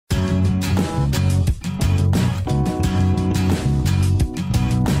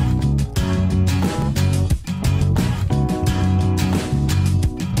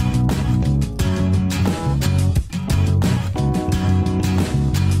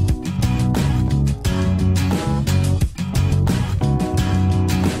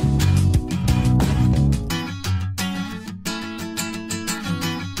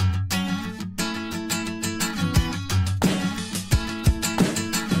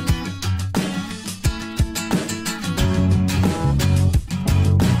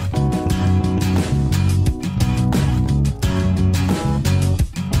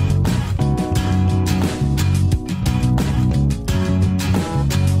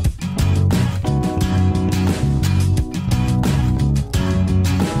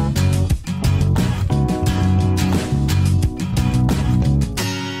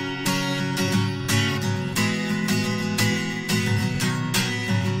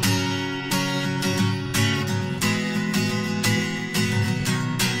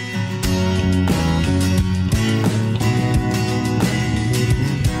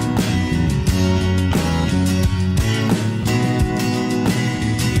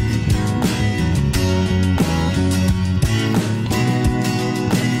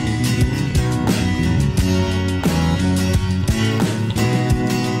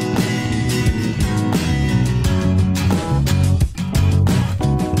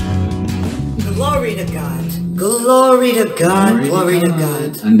to God. Glory to God. Glory to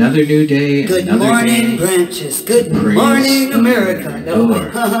God. Another new day. Good another morning, day. Branches. Good morning, America. No.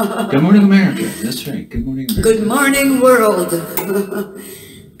 Good morning, America. That's right. Good morning, America. Good morning, world.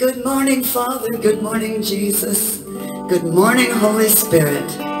 Good morning, Father. Good morning, Jesus. Good morning, Holy Spirit.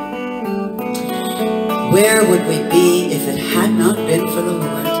 Where would we be if it had not been for the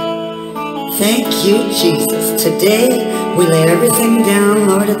Lord? Thank you, Jesus. Today, we lay everything down,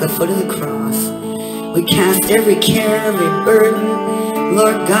 Lord, at the foot of the cross. We cast every care, every burden,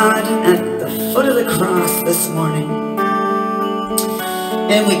 Lord God, at the foot of the cross this morning.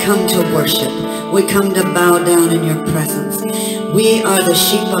 And we come to worship. We come to bow down in your presence. We are the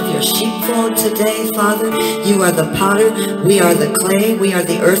sheep of your sheepfold today, Father. You are the potter. We are the clay. We are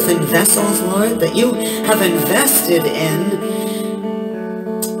the earthen vessels, Lord, that you have invested in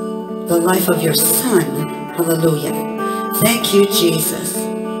the life of your Son. Hallelujah. Thank you, Jesus.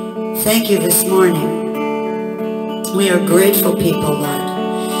 Thank you this morning. We are grateful people,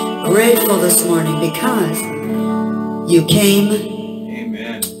 Lord. Grateful this morning because you came.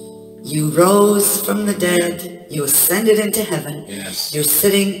 Amen. You rose from the dead. You ascended into heaven. Yes. You're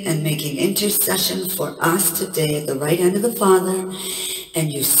sitting and making intercession for us today at the right hand of the Father.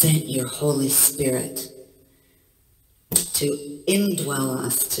 And you sent your Holy Spirit to indwell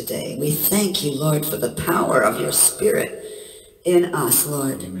us today. We thank you, Lord, for the power of your Spirit in us,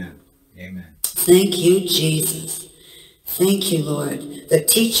 Lord. Amen. Amen. Thank you, Jesus. Thank you, Lord, that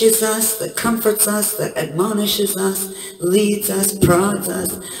teaches us, that comforts us, that admonishes us, leads us, prods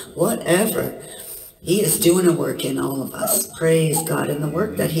us, whatever. He is doing a work in all of us. Praise God. And the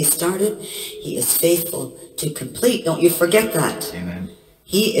work that he started, he is faithful to complete. Don't you forget that. Amen.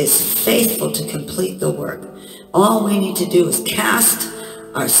 He is faithful to complete the work. All we need to do is cast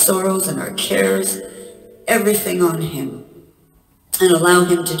our sorrows and our cares, everything on him, and allow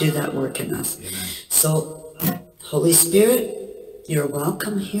him to do that work in us. Amen. So, Holy Spirit, you're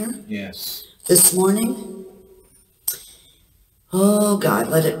welcome here. Yes. This morning. Oh God,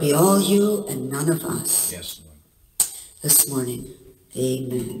 let it be all you and none of us. Yes, Lord. This morning.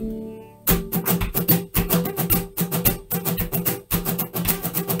 Amen.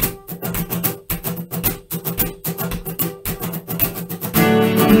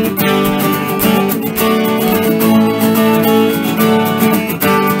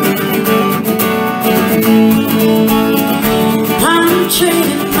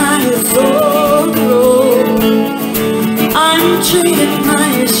 Trading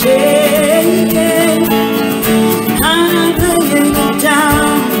my shame, I'm laying it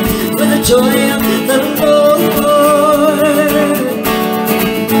down for the joy of the Lord.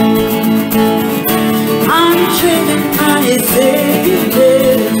 I'm trading my sin,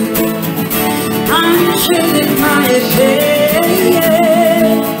 I'm trading my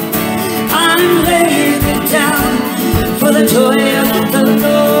shame, I'm laying it down for the joy of the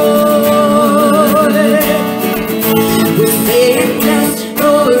Lord. We say yes,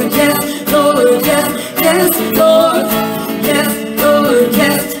 Lord, yes, Lord, yes, yes, Lord, yes, Lord,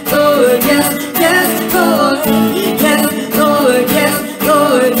 yes, Lord, yes, yes, Lord, yes, Lord, yes,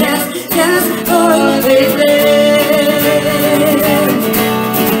 Lord, yes, yes, Lord,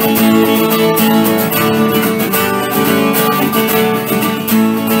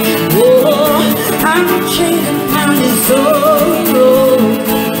 oh, I'm trading my sorrow,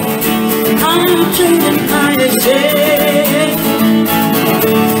 I'm trading my shame,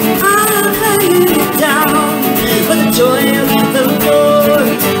 I'm laying it down for the joy of the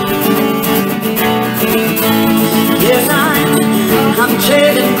Lord. Yes, I'm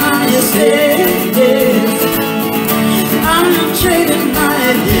trading my sins, I'm trading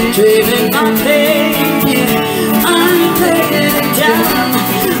my pain, I'm laying it down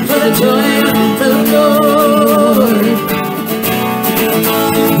for the joy of the Lord.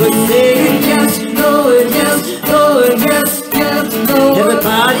 We're saying yes, Lord, yes, Lord, yes, yes, Lord.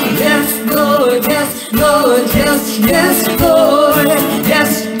 Everybody, yes, Lord, yes, Lord, yes, yes, Lord,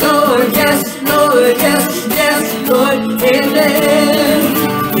 yes, Lord, yes, Lord, yes, yes, Lord, amen.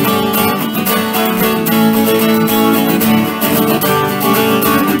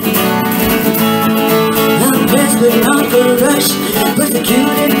 I'm blessed but not crushed,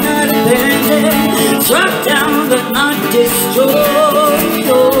 persecuted, not abandoned, struck down but not destroyed.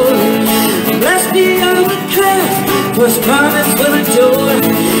 Blessed be all the curse, for his promise will endure,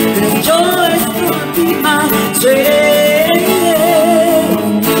 and his joy is gonna be my strength.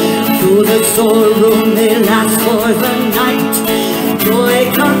 Though the sorrow may last for the night, joy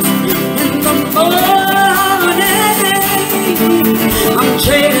comes in the morning. I'm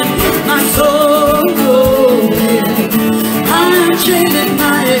trading my sorrow, I'm trading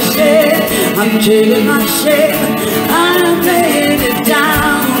my shame, I'm I've traded my shame, I've laid it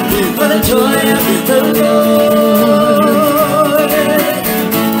down for the joy of the Lord.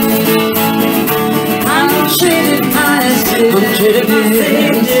 I'm trading my sin, I'm trading my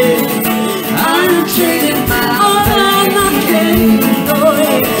sin, I'm trading my all my pain,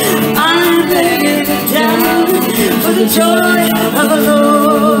 Lord. I'm laying it down for the joy of the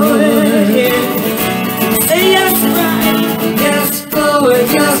Lord. Say yes, right? Yes, Lord,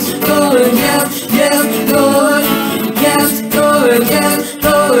 yes, Lord, yes, yes, Lord, yes, Lord, yes,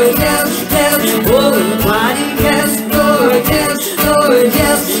 Lord, yes, yes, Lord, body, yes, Lord, yes, Lord,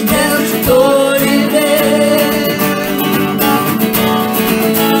 yes, yes, Lord, amen.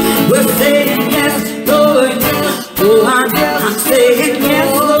 We're saying yes, Lord, yes, oh, I'm saying yes,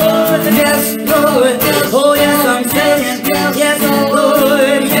 Lord, yes, Lord, oh, yes, I'm saying yes,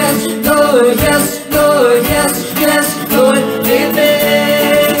 Lord, yes, Lord, yes, Lord, yes, yes, Lord, amen.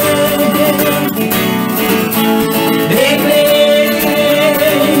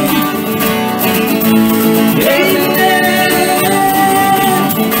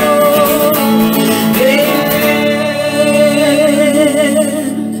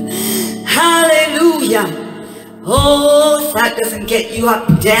 Oh, if that doesn't get you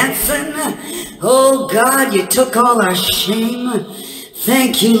up dancing. Oh God, you took all our shame.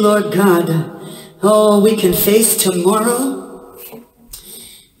 Thank you, Lord God. Oh, we can face tomorrow.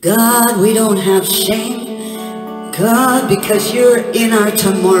 God, we don't have shame. God, because you're in our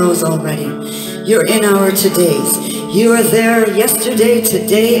tomorrows already. You're in our todays. You are there yesterday,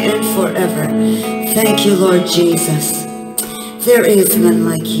 today, and forever. Thank you, Lord Jesus. There is none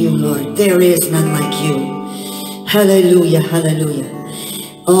like you, Lord. There is none like you. Hallelujah, hallelujah.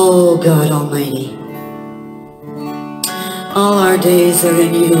 Oh God Almighty. All our days are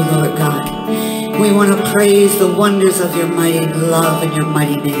in you, Lord God. We want to praise the wonders of your mighty love and your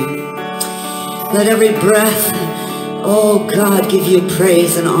mighty name. Let every breath, oh God, give you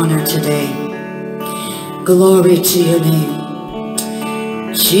praise and honor today. Glory to your name.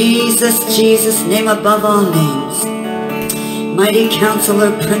 Jesus, Jesus, name above all names. Mighty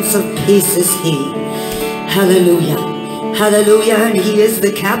Counselor, Prince of Peace is he. Hallelujah. Hallelujah. And he is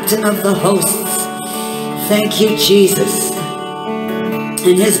the captain of the hosts. Thank you, Jesus.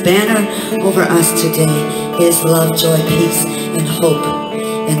 And his banner over us today is love, joy, peace, and hope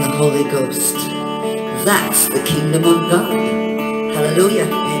in the Holy Ghost. That's the kingdom of God. Hallelujah.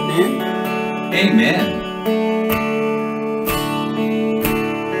 Amen. Amen.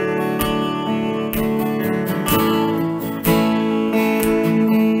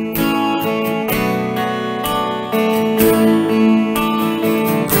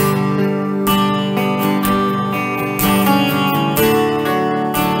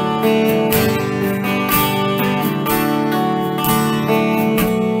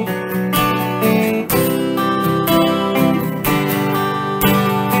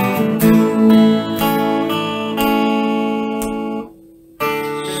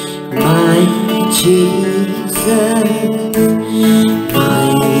 Jesus, my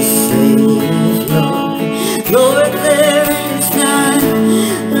Savior, Lord, there is none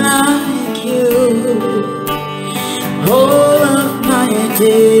like you. All of my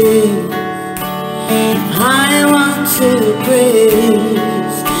days, I want to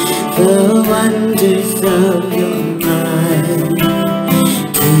praise the wonders of your mighty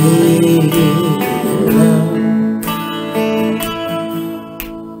love.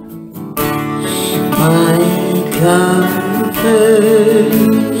 My comfort,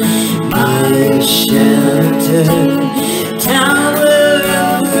 my shelter, tower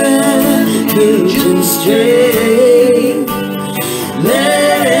of refuge and strength.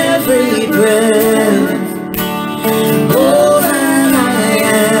 Let every breath, all that I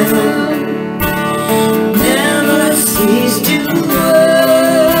am, never cease to worship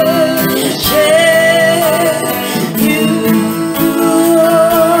you.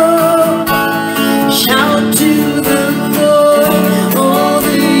 Shout to the Lord, all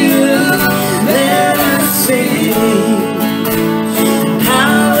the earth, let us sing.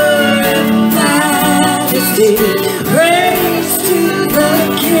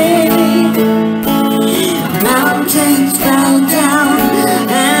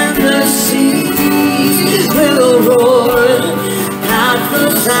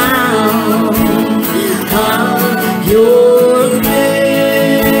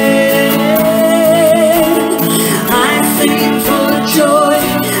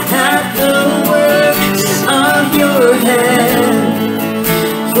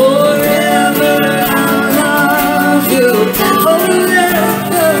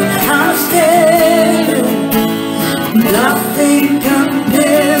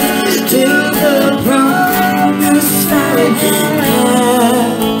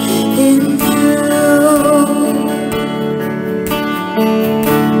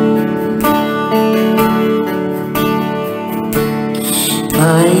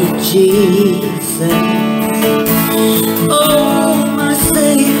 like Jesus. Oh, my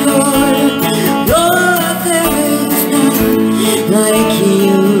Savior, Lord, there is none like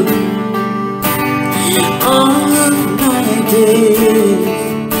you. All of my days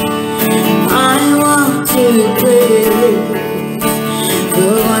I want to praise the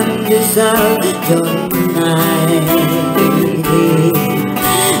wonders of your mighty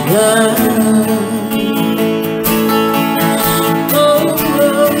love. Oh,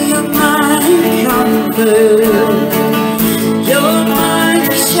 you're my comfort, you're my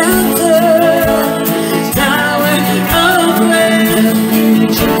shelter, tower of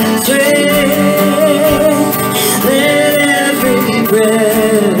refuge, strength, let every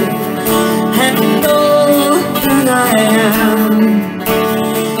breath and all that I am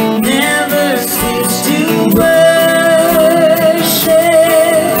never cease to worship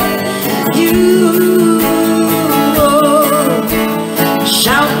you.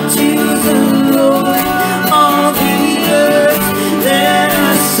 Shout to the Lord, all the earth, let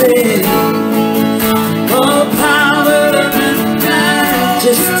us sing. All power and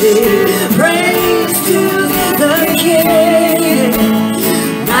majesty, praise to the King.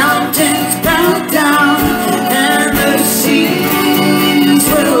 Mountains bow down and the seas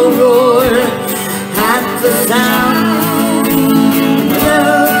will roar at the sound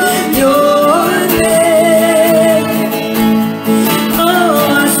of your name. Oh,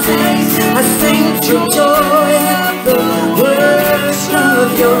 I sing for joy at the works of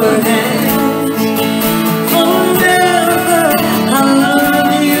your hands. Forever I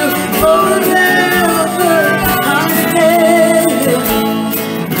love you, forever I'll stay.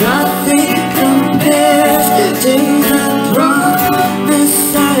 Nothing compares to the promise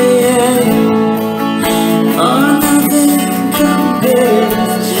I am. Oh, nothing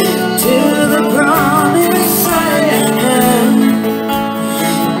compares to the promise I am.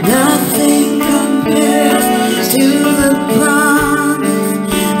 Nothing compares to the promise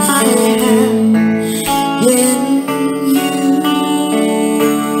I have in you.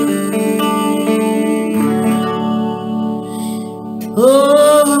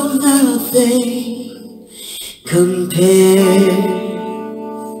 Oh, nothing compares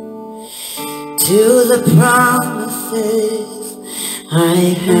to the promises I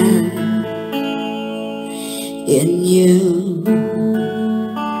have in you.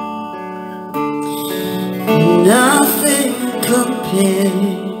 Nothing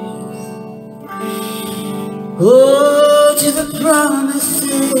compares, oh, to the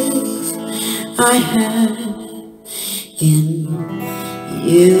promises I have in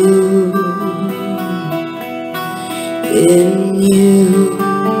you. In you,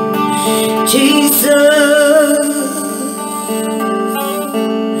 Jesus.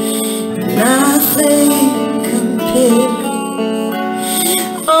 Nothing compares,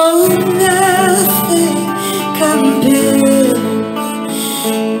 oh, nothing compares,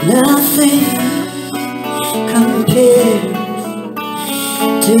 nothing compares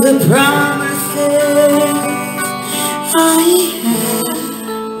to the promises I have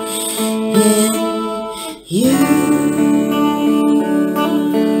in you.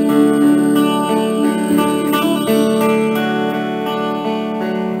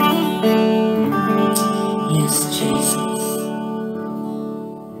 Yes, Jesus.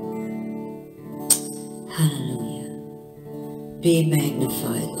 Hallelujah. Be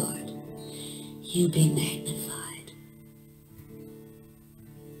magnified, Lord. You be magnified.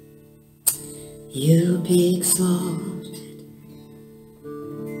 You be exalted.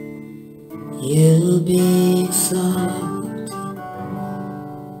 You be exalted.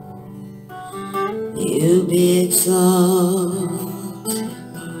 You be exalted,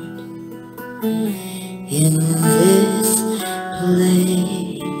 Lord, in this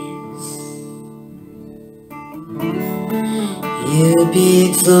place. You be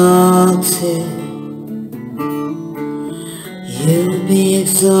exalted. You be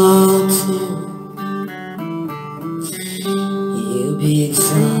exalted. You be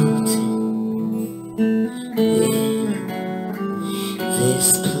exalted in this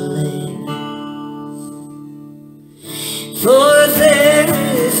place. For there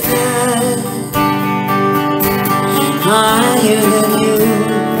is none higher than you.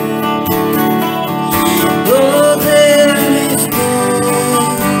 Oh, there is none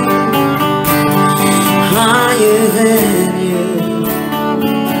higher than you.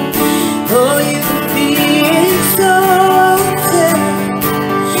 Oh,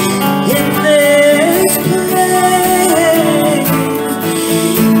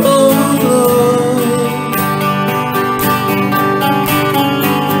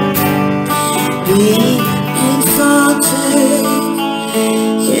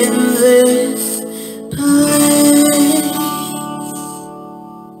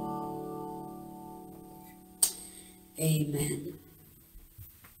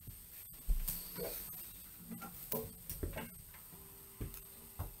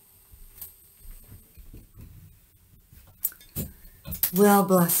 Well,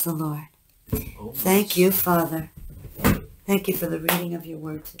 bless the Lord. Thank you, Father. Thank you for the reading of your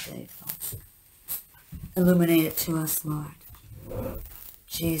word today, Father. Illuminate it to us, Lord.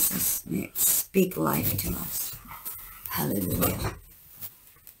 Jesus, may it speak life to us. Hallelujah.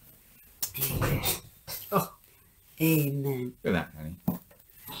 Amen. Oh. Amen. Look at that, honey.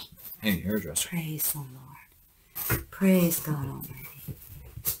 Hey, the hairdresser. Praise the Lord. Praise God Almighty.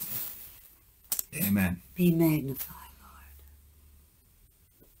 Amen. Be magnified,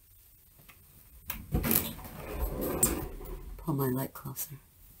 Lord. Pull my light closer.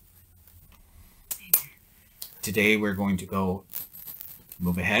 Amen. Today we're going to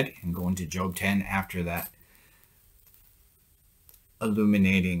move ahead and go into Job 10 after that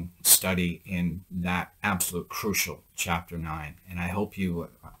illuminating study in that absolute crucial chapter 9. And I hope you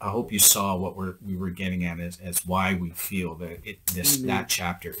saw what we were getting at as why we feel that that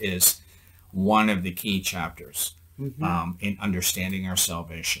chapter is one of the key chapters in understanding our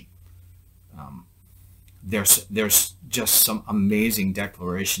salvation. There's just some amazing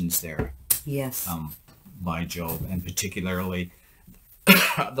declarations there. Yes. By Job, and particularly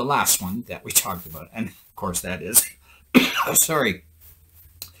the last one that we talked about, and of course that is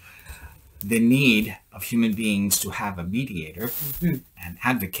the need of human beings to have a mediator, an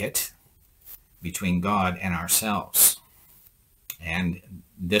advocate between God and ourselves. And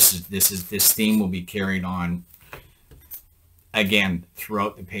this theme will be carried on again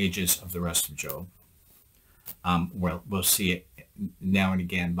throughout the pages of the rest of Job. We'll see it now and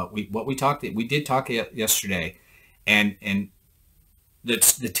again, but we did talk yesterday, and the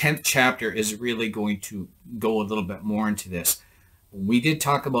 10th chapter is really going to go a little bit more into this. We did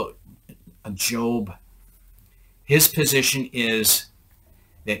talk about Job. His position is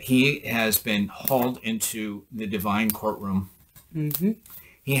that he has been hauled into the divine courtroom.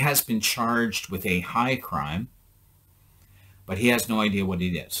 He has been charged with a high crime, but he has no idea what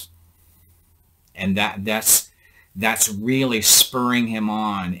it is, and that's really spurring him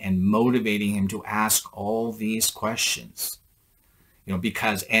on and motivating him to ask all these questions,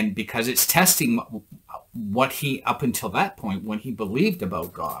 because it's testing what he, up until that point, when he believed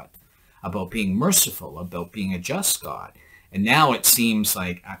about God, about being merciful, about being a just God. And now it seems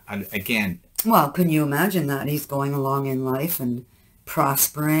like, again... Well, can you imagine that? He's going along in life and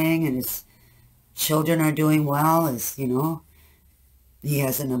prospering, and his children are doing well, he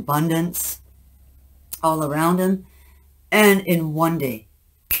has an abundance all around him. And in one day,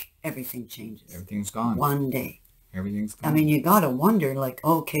 everything changes. Everything's gone. One day. Everything's gone. I mean, you got to wonder,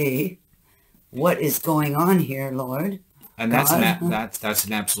 okay, what is going on here, Lord? And that's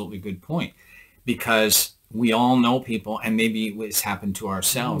an absolutely good point, because we all know people, and maybe it's happened to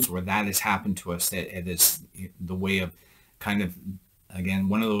ourselves, where that has happened to us, that it is the way of kind of, again,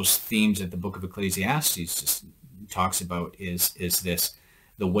 one of those themes that the book of Ecclesiastes just talks about is this,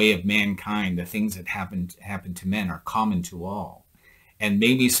 the way of mankind. The things that happen to men are common to all. And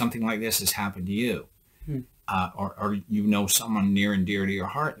maybe something like this has happened to you. Or someone near and dear to your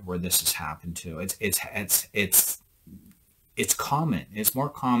heart where this has happened to. It's common. It's more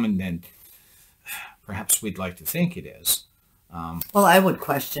common than perhaps we'd like to think it is. Well, I would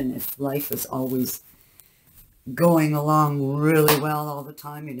question if life is always going along really well all the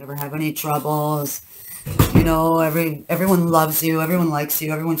time. You never have any troubles. Everyone loves you. Everyone likes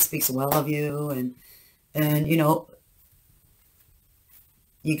you. Everyone speaks well of you. And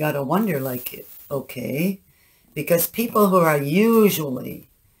you got to wonder, okay, because people who are usually,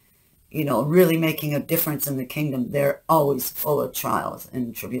 really making a difference in the kingdom, they're always full of trials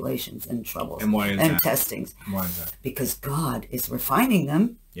and tribulations and troubles and testings. And why is that? Because God is refining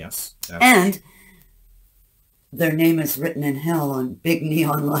them. Yes. And their name is written in hell on big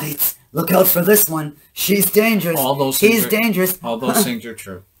neon lights. Look out for this one. She's dangerous. He's dangerous. All those things are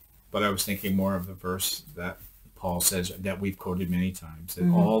true. But I was thinking more of the verse that Paul says, that we've quoted many times, that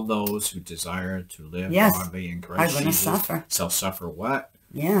all those who desire to live godly in Christ Jesus shall suffer what?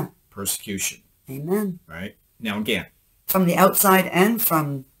 Yeah. Persecution. Amen. Right? Now again, from the outside and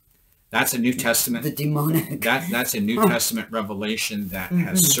from that's a New Testament, the demonic. That's a New Testament revelation that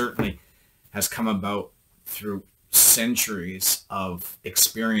has come about through centuries of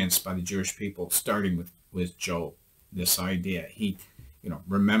experience by the Jewish people, starting with Job. This idea,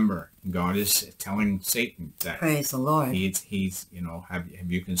 remember, God is telling Satan that, praise the Lord, he's have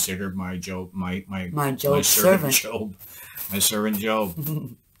you considered my Job, my servant Job, my servant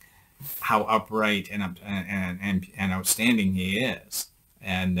Job, how upright and outstanding he is,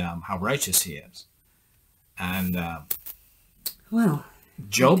 and how righteous he is, and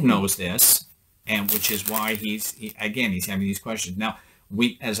Job knows this, and which is why he's having these questions. Now,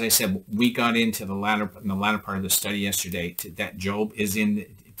 as I said, we got into in the latter part of the study yesterday that Job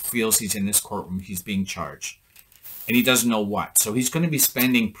feels he's in this courtroom. He's being charged, and he doesn't know what. So he's going to be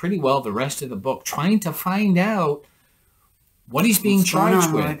spending pretty well the rest of the book trying to find out what he's being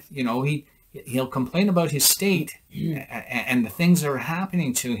charged with. You know, he'll complain about his state and the things that are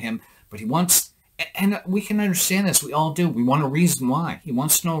happening to him, but he wants, and we can understand this. We all do. We want a reason why. He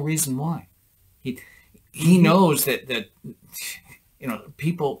wants to know a reason why. He knows that you know,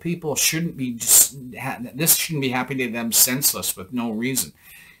 people shouldn't be this shouldn't be happening to them senseless with no reason.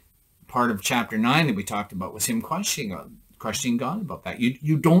 Part of chapter 9 that we talked about was him questioning God about that.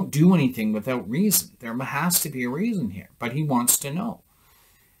 You don't do anything without reason. There has to be a reason here, but he wants to know.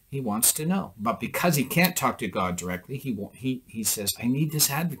 He wants to know. But because he can't talk to God directly, he says, I need this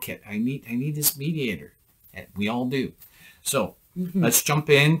advocate. I need this mediator. And we all do. So let's jump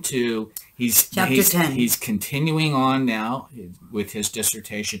into Chapter 10. He's continuing on now with his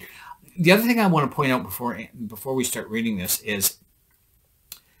dissertation. The other thing I want to point out before we start reading this is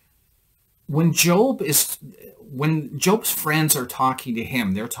when Job's friends are talking to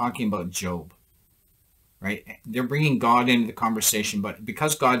him, they're talking about Job, right? They're bringing God into the conversation, but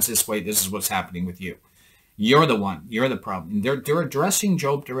because God's this way, this is what's happening with you. You're the one. You're the problem. They're addressing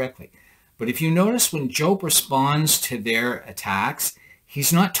Job directly. But if you notice, when Job responds to their attacks,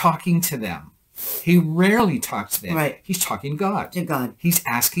 he's not talking to them. He rarely talks to them. Right. He's talking to God. To God. He's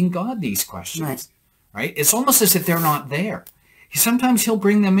asking God these questions. Right. Right? It's almost as if they're not there. Sometimes he'll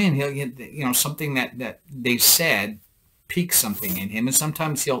bring them in. He'll get, you know, something that they said piques something in him, and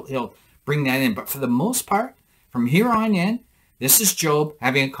sometimes he'll bring that in. But for the most part, from here on in, this is Job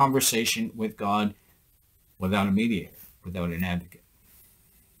having a conversation with God without a mediator, without an advocate.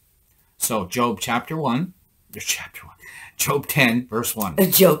 So Job chapter 1, Job 10, verse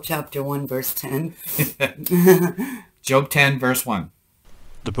 1. Job chapter 1, verse 10. Job 10, verse 1.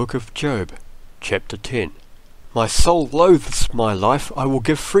 The book of Job, chapter 10. My soul loathes my life. I will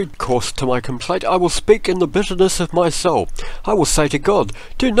give free course to my complaint. I will speak in the bitterness of my soul. I will say to God,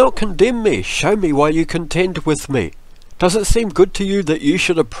 do not condemn me. Show me why you contend with me. Does it seem good to you that you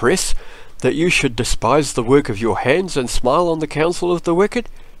should oppress, that you should despise the work of your hands and smile on the counsel of the wicked?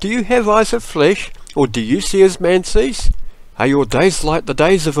 Do you have eyes of flesh, or do you see as man sees? Are your days like the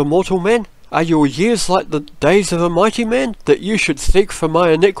days of a mortal man? Are your years like the days of a mighty man, that you should seek for my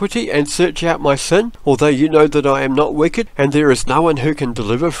iniquity and search out my sin, although you know that I am not wicked, and there is no one who can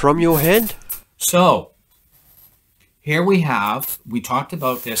deliver from your hand? So, here we talked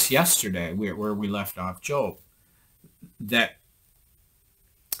about this yesterday, where we left off Job, that,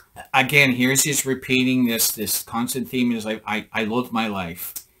 again, here's he's repeating this constant theme in his life, I loathe my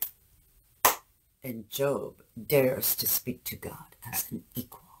life. And Job dares to speak to God as an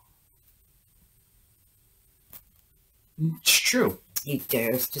equal. It's true. He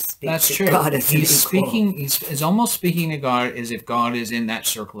dares to speak That's to true. God as an equal. He's almost speaking to God as if God is in that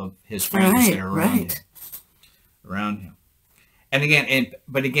circle of his friends that are around him. And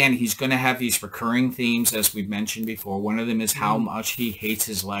again, he's going to have these recurring themes, as we've mentioned before. One of them is how much he hates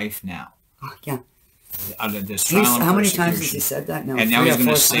his life now. Oh, yeah. Under this trial and how many persecution. times has he said that now? And now he's going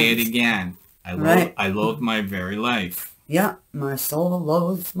to say it again. I loathe my very life. Yeah, my soul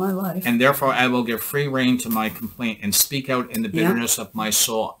loathes my life. And therefore I will give free rein to my complaint and speak out in the bitterness of my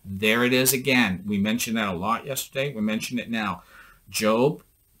soul. There it is again. We mentioned that a lot yesterday. We mentioned it now. Job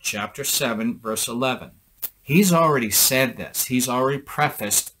chapter 7, verse 11. He's already said this. He's already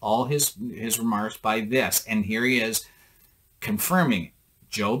prefaced all his remarks by this. And here he is confirming it.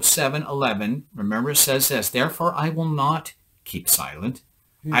 Job 7:11, remember, it says this, therefore I will not keep silent.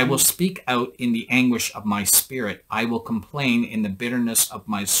 I will speak out in the anguish of my spirit. I will complain in the bitterness of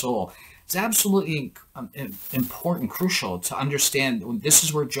my soul. It's absolutely important, crucial to understand. This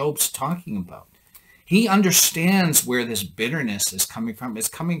is where Job's talking about. He understands where this bitterness is coming from. It's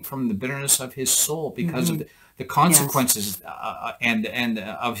coming from the bitterness of his soul because of the consequences and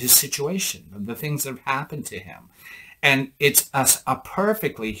of his situation, of the things that have happened to him. And it's a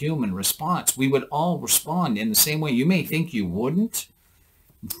perfectly human response. We would all respond in the same way. You may think you wouldn't,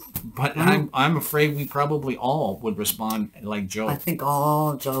 but I'm afraid we probably all would respond like Job. I think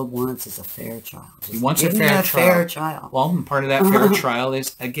all Job wants is a fair trial. He wants a fair trial. Well, part of that fair trial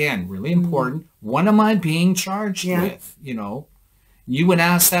is, again, really important. What am I being charged with? You know, you would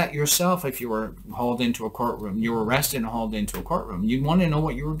ask that yourself if you were hauled into a courtroom. You were arrested and hauled into a courtroom. You'd want to know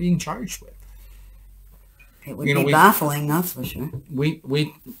what you were being charged with. It would be baffling, that's for sure.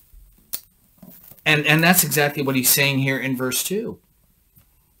 And that's exactly what he's saying here in verse 2.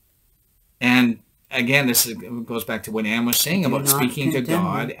 And again, this goes back to what Anne was saying about speaking to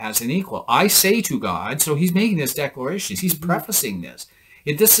God as an equal. I say to God, so he's making this declaration. He's prefacing this.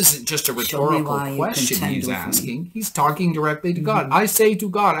 This isn't just a rhetorical why you question contend he's with me. asking. He's talking directly to God. I say to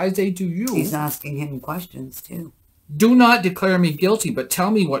God, I say to you. He's asking him questions too. Do not declare me guilty, but tell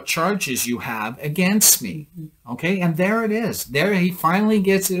me what charges you have against me. Okay, and there it is. There he finally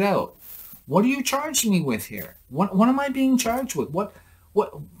gets it out. What are you charging me with here? What am I being charged with?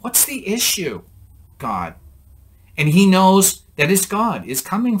 What's the issue, God? And he knows that it's God. It's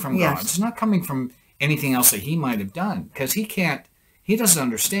coming from God. Yes. It's not coming from anything else that he might have done, because he doesn't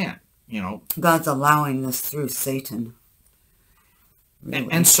understand, you know. God's allowing this through Satan.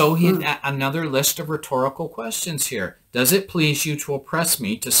 Really. And so another list of rhetorical questions here. Does it please you to oppress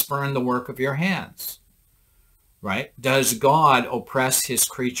me, to spurn the work of your hands? Right? Does God oppress his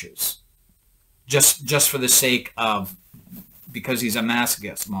creatures? Just for the sake of, because he's a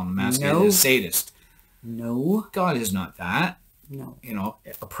masochist. Well, a masochist is a sadist. No. God is not that. No. You know,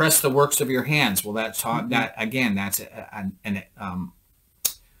 oppress the works of your hands. Well, that's that again. That's a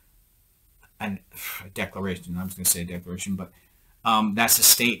declaration. I was going to say a declaration, but that's a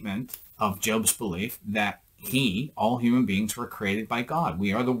statement of Job's belief that all human beings were created by God.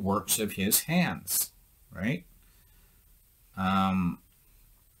 We are the works of his hands, right? And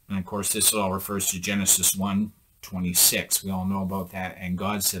of course, this all refers to Genesis 1:26. We all know about that. And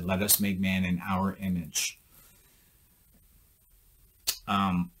God said, "Let us make man in our image."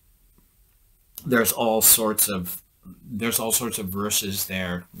 There's all sorts of verses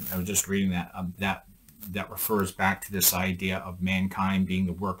there. I was just reading that refers back to this idea of mankind being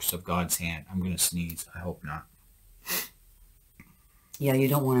the works of God's hand. I'm going to sneeze. I hope not. Yeah, you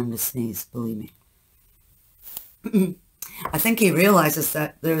don't want him to sneeze, believe me. I think he realizes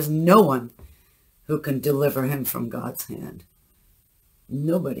that there's no one who can deliver him from God's hand.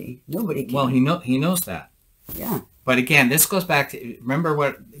 Nobody can. Well, he knows that. Yeah. But again, this goes back to, remember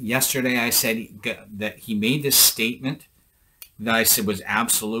what yesterday I said, that he made this statement that I said was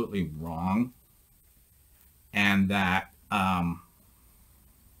absolutely wrong, and that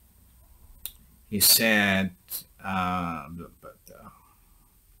he said,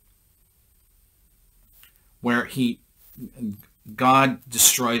 where God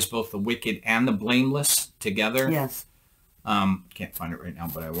destroys both the wicked and the blameless together. Yes. Can't find it right now,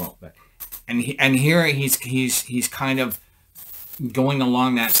 but I won't. But and here he's kind of going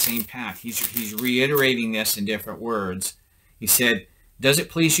along that same path. He's reiterating this in different words. He said, "Does it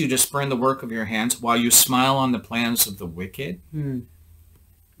please you to spurn the work of your hands while you smile on the plans of the wicked?"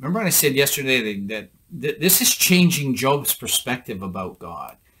 Remember what I said yesterday that this is changing Job's perspective about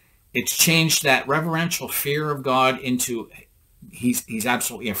God. It's changed that reverential fear of God into he's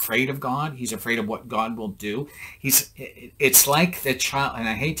absolutely afraid of God. He's afraid of what God will do. It's like the child, and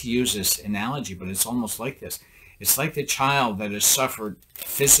I hate to use this analogy, but it's almost like this. It's like the child that has suffered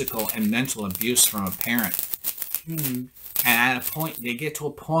physical and mental abuse from a parent. And at a point, they get to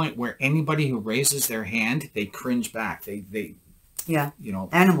a point where anybody who raises their hand, they cringe back. They Yeah. you know,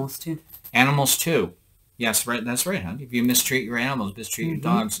 Animals too. animals too. Yes, right. That's right, huh? If you mistreat your animals, mistreat your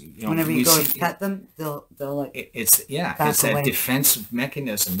dogs, you know, Whenever you go to pet them, they'll like it's back that away. defensive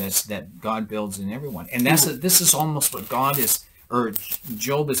mechanism that God builds in everyone, and this is almost what God is, or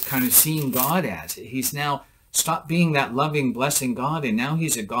Job is kind of seeing God as. He's now stopped being that loving, blessing God, and now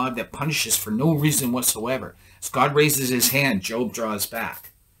he's a God that punishes for no reason whatsoever. As God raises his hand, Job draws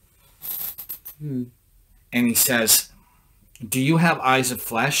back, and he says, "Do you have eyes of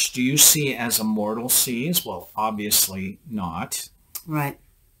flesh? Do you see as a mortal sees?" Well, obviously not, right.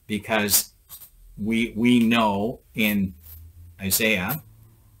 because we know in Isaiah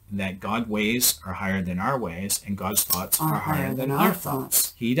that God's ways are higher than our ways, and God's thoughts are higher than our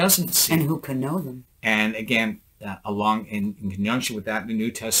thoughts. He doesn't see. And who can know them? And again, along in conjunction with that, in the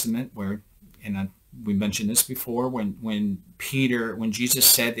New Testament, where, and we mentioned this before, when Jesus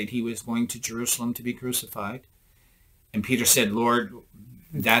said that he was going to Jerusalem to be crucified, and Peter said, "Lord,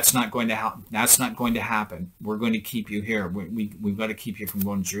 that's not going to happen. That's not going to happen. We're going to keep you here. We've got to keep you from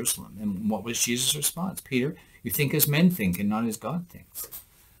going to Jerusalem." And what was Jesus' response? "Peter, you think as men think and not as God thinks."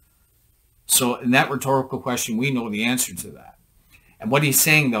 So in that rhetorical question, we know the answer to that. And what he's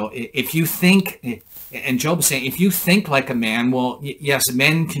saying, though, if you think, and Job's saying, if you think like a man, well, yes,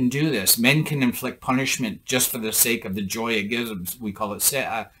 men can do this. Men can inflict punishment just for the sake of the joy it gives them. We call it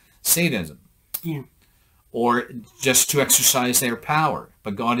sadism. Yeah. Or just to exercise their power.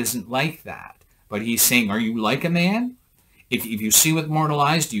 But God isn't like that. But he's saying, are you like a man? If you see with mortal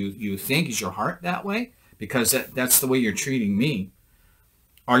eyes, do you think, is your heart that way? Because that's the way you're treating me.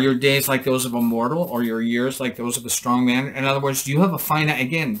 Are your days like those of a mortal, or your years like those of a strong man? In other words, do you have a finite,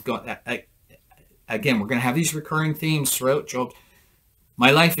 again, we're going to have these recurring themes throughout Job.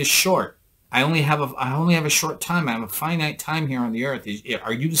 My life is short. I only have a short time. I have a finite time here on the earth.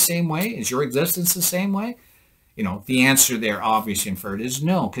 Are you the same way? Is your existence the same way? You know, the answer there, obviously inferred, is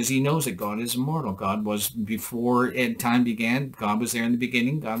no, because he knows that God is immortal. God was before time began. God was there in the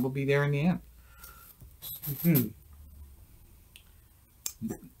beginning. God will be there in the end.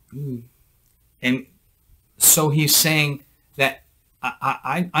 And so he's saying that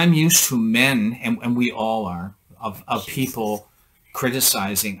I'm used to men, and we all are, of people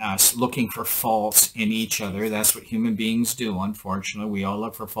criticizing us, looking for faults in each other. That's what human beings do, unfortunately. We all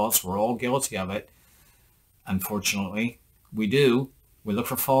look for faults. We're all guilty of it. Unfortunately, we do. We look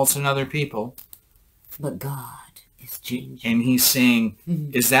for faults in other people. But God is changing. And he's saying,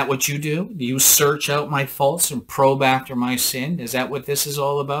 is that what you do? Do you search out my faults and probe after my sin? Is that what this is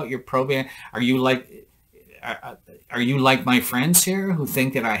all about? You're probing. Are you like my friends here who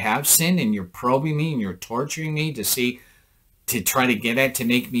think that I have sinned, and you're probing me and you're torturing me to try to get at, to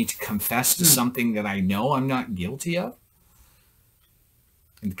make me to confess to something that I know I'm not guilty of?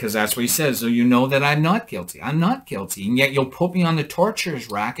 Because that's what he says. So you know that I'm not guilty. I'm not guilty. And yet you'll put me on the torturer's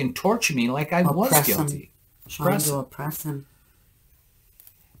rack and torture me like I was guilty. Trying to oppress him.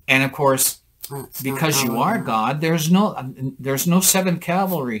 And of course, because you are God, there's no 7th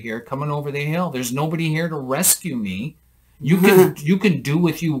Cavalry here coming over the hill. There's nobody here to rescue me. You can do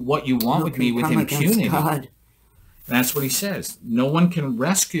with you what you want with me with impunity. God. That's what he says. No one can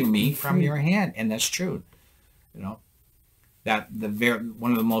rescue me from your hand, and that's true. You know, that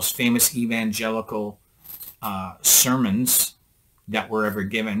one of the most famous evangelical sermons that were ever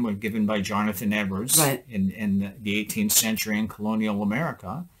given were given by Jonathan Edwards in the 18th century in colonial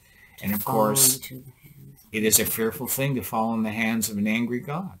America. And of course, it is a fearful thing to fall in the hands of an angry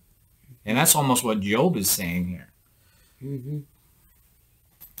God. And that's almost what Job is saying here.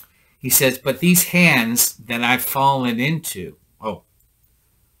 He says, but these hands that I've fallen into.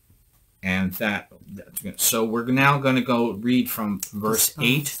 So we're now going to go read from verse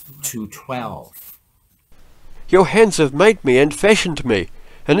 8 to 12. Your hands have made me and fashioned me,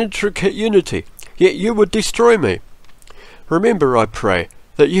 an intricate unity, yet you would destroy me. Remember, I pray,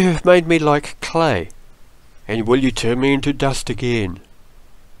 that you have made me like clay, and will you turn me into dust again?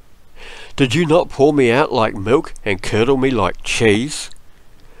 Did you not pour me out like milk and curdle me like cheese?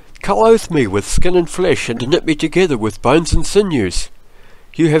 Clothe me with skin and flesh, and knit me together with bones and sinews.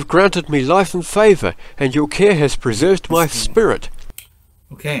 You have granted me life and favour, and your care has preserved my spirit.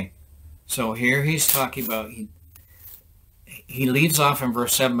 Okay, so here he's talking about, he leaves off in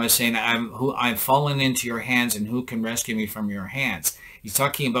verse 7 by saying, I've fallen into your hands, and who can rescue me from your hands? He's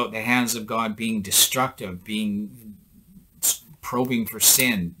talking about the hands of God being destructive, being probing for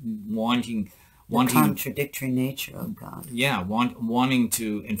sin, wanting the contradictory nature of God. Yeah, wanting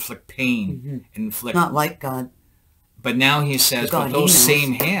to inflict pain, not like God. But now he says, but those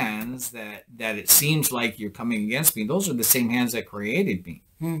same hands that it seems like you're coming against me, those are the same hands that created me.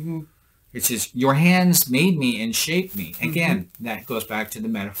 It says, your hands made me and shaped me. Again, that goes back to the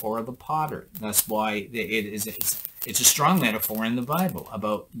metaphor of the potter. That's why it's a strong metaphor in the Bible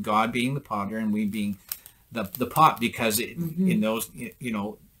about God being the potter and we being the pot, because in those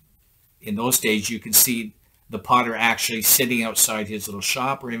days you could see the potter actually sitting outside his little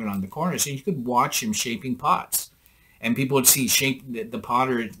shop or even on the corner, so you could watch him shaping pots. And people would see the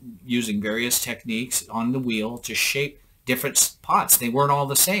potter using various techniques on the wheel to shape different pots. They weren't all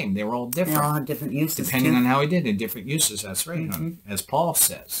the same. They were all different. They all had different uses, depending on how he did it, different uses. That's right. As Paul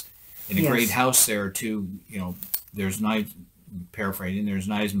says, in a great house there are two, there's knives, paraphrasing, there's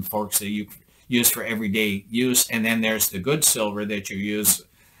knives and forks that you use for everyday use. And then there's the good silver that you use,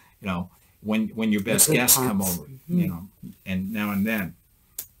 when your best guests come over, and now and then.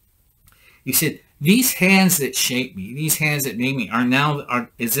 He said, these hands that shape me, these hands that made me,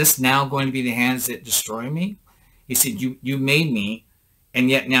 is this now going to be the hands that destroy me? He said, you made me, and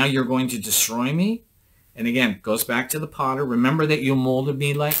yet now you're going to destroy me? And again, it goes back to the potter. Remember that you molded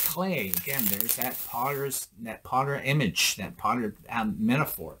me like clay. Again, there's that potter image, that potter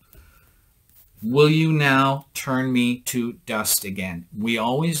metaphor. Will you now turn me to dust again? We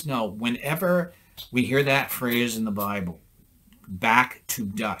always know, whenever we hear that phrase in the Bible, back to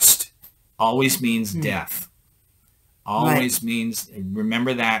dust, always means death. Always means,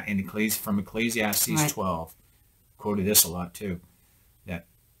 remember that from Ecclesiastes 12. Quoted this a lot too. That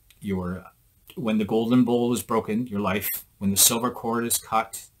when the golden bowl is broken, your life, when the silver cord is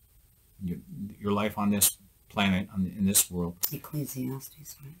cut, your life on this planet, in this world.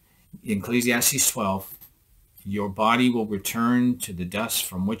 Ecclesiastes, right? In Ecclesiastes 12, your body will return to the dust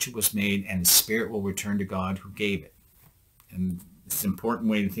from which it was made, and the spirit will return to God who gave it. And it's an important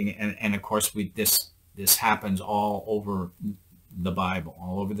way to think. And of course, this happens all over the Bible,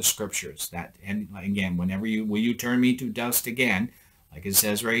 all over the scriptures. That, and again, whenever will you turn me to dust again, like it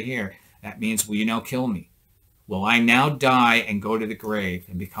says right here, that means, will you now kill me? Will I now die and go to the grave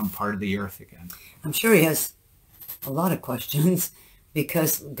and become part of the earth again? I'm sure he has a lot of questions,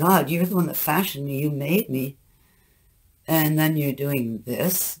 because God, you're the one that fashioned me. You made me. And then you're doing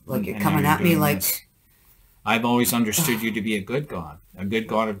this, like you're coming at me like... This. I've always understood you to be a good God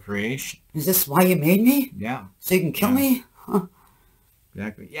of creation. Is this why you made me? Yeah. So you can kill me? Huh.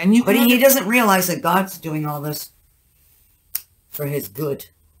 Exactly. And you, but he doesn't realize that God's doing all this for his good.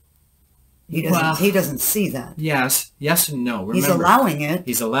 He doesn't see that. Yes and no. Remember, he's allowing it.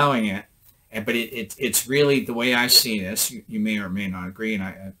 He's allowing it. But it's really, the way I see this, you may or may not agree,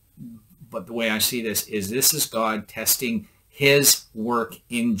 but the way I see this is God testing his work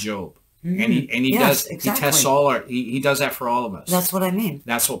in Job. Mm-hmm. And he does, exactly. He tests he does that for all of us. That's what I mean.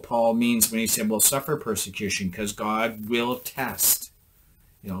 That's what Paul means when he said, we'll suffer persecution, because God will test,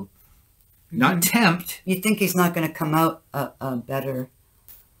 not tempt. You think he's not going to come out a better,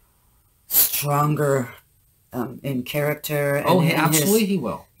 stronger in character? And absolutely he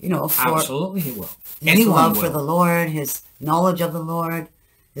will. Absolutely he will. His love for the Lord, his knowledge of the Lord,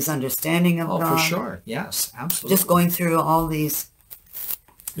 his understanding of God. Oh, for sure. Yes, absolutely. Just going through all these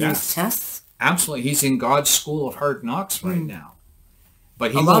tests. Absolutely. He's in God's school of hard knocks right now.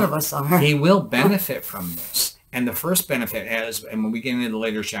 But a lot of us are. He will benefit from this. And the first benefit and when we get into the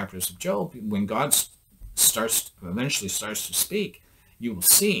later chapters of Job, when God eventually starts to speak, you will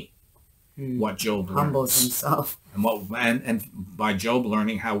see what Job humbles himself. And by Job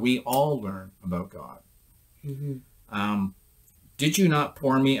learning how we all learn about God. Mm-hmm. Did you not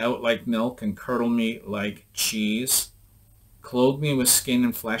pour me out like milk and curdle me like cheese? Clothe me with skin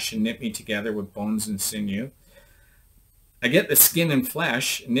and flesh and knit me together with bones and sinew. I get the skin and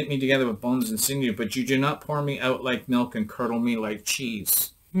flesh, knit me together with bones and sinew, but you do not pour me out like milk and curdle me like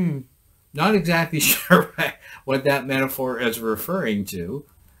cheese. Not exactly sure what that metaphor is referring to.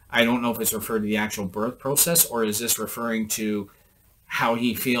 I don't know if it's referring to the actual birth process, or is this referring to how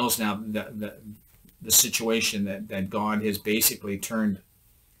he feels now, the situation that God has basically turned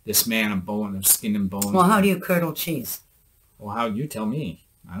this man of bone, of skin and bones. Well, how do you curdle cheese? Well, how you tell me?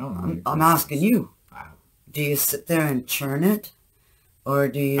 I don't know. I'm asking you. Do you sit there and churn it, or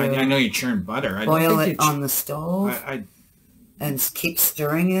do you? I know you churn butter. Boil it on the stove and keep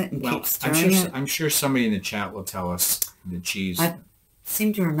stirring it and keep stirring it. I'm sure somebody in the chat will tell us the cheese. I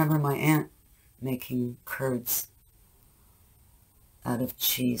seem to remember my aunt making curds out of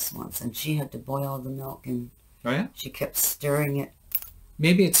cheese once, and she had to boil the milk, and she kept stirring it.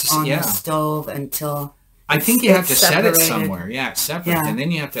 Maybe it's on the stove until. I think you have to set it somewhere. Yeah, it's separate. Yeah. And then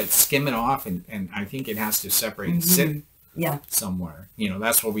you have to skim it off, and I think it has to separate and sit somewhere.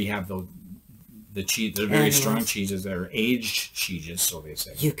 That's where we have the cheese, the very strong cheeses that are aged cheeses, so they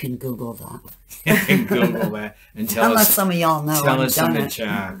say. You can Google that. You can Google that and tell us. Unless some of y'all know. Tell us in the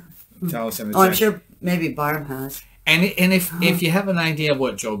chat. Tell us in the chat. I'm sure maybe Barb has. And if you have an idea of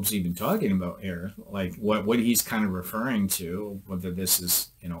what Job's even talking about here, like what he's kind of referring to, whether this is,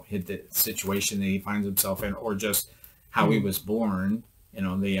 hit the situation that he finds himself in, or just how he was born,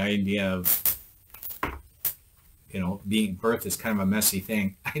 the idea of, being birth is kind of a messy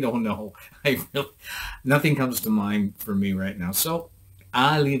thing. I don't know. Nothing comes to mind for me right now. So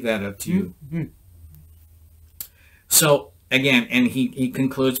I'll leave that up to you. Mm-hmm. So, again, and he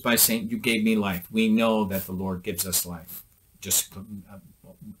concludes by saying, you gave me life. We know that the Lord gives us life.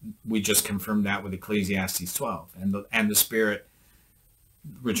 We just confirmed that with Ecclesiastes 12. And the Spirit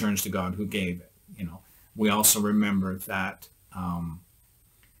returns to God who gave it. We also remember that,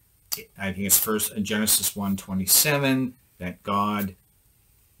 I think it's first Genesis 1:27, that God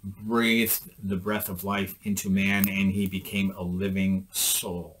breathed the breath of life into man and he became a living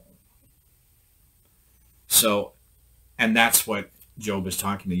soul. So, and that's what Job is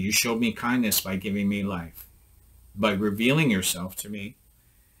talking to. You showed me kindness by giving me life, by revealing yourself to me,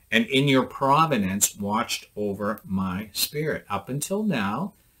 and in your providence watched over my spirit. Up until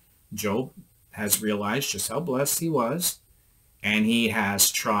now, Job has realized just how blessed he was, and he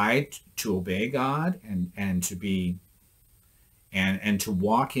has tried to obey God and to be and to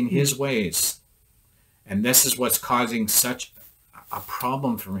walk in his ways. And this is what's causing such a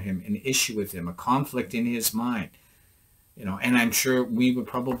problem for him, an issue with him, a conflict in his mind. And I'm sure we would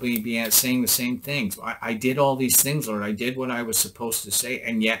probably be saying the same things. I did all these things, Lord. I did what I was supposed to say,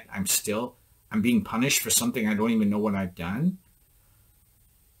 and yet I'm being punished for something I don't even know what I've done.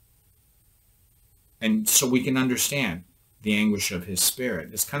 And so we can understand the anguish of his spirit.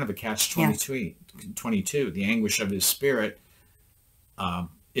 It's kind of a catch-22. The anguish of his spirit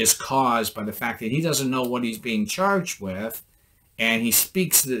is caused by the fact that he doesn't know what he's being charged with, And he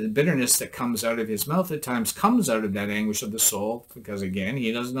speaks the bitterness that comes out of his mouth at times comes out of that anguish of the soul, because again,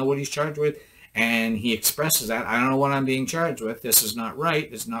 he doesn't know what he's charged with. And he expresses that, I don't know what I'm being charged with. This is not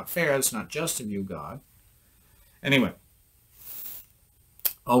right. This is not fair. It's not just of you, God. Anyway.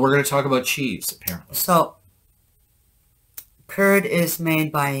 Oh, we're going to talk about cheese, apparently. So, curd is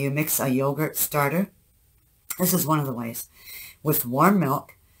made by, you mix a yogurt starter. This is one of the ways. With warm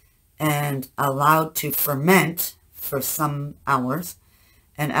milk and allowed to ferment for some hours.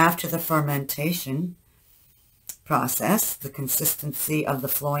 And after the fermentation process, the consistency of the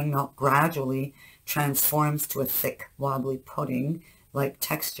flowing milk gradually transforms to a thick, wobbly pudding-like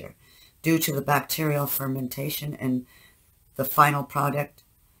texture due to the bacterial fermentation, and the final product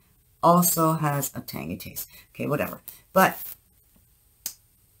also has a tangy taste. Okay, whatever. But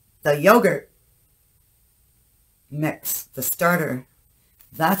the yogurt mix, the starter,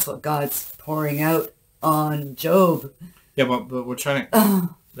 that's what God's pouring out on Job. Yeah, but we're trying to...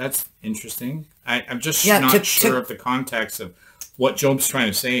 That's interesting. I'm just not sure of the context of what Job's trying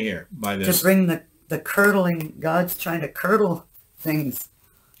to say here by this. To bring the curdling, God's trying to curdle things.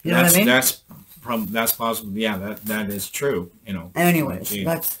 You know what I mean? That's possible. Yeah, that is true. You know. Anyways,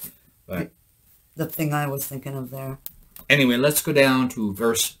 that's the thing I was thinking of there. Anyway, let's go down to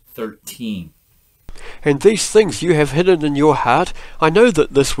verse 13. And these things you have hidden in your heart, I know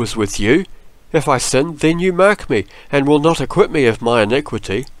that this was with you. If I sin, then you mark me, and will not acquit me of my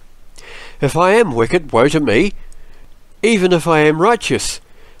iniquity. If I am wicked, woe to me. Even if I am righteous,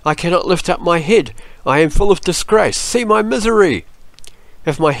 I cannot lift up my head. I am full of disgrace. See my misery.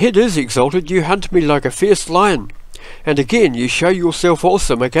 If my head is exalted, you hunt me like a fierce lion. And again you show yourself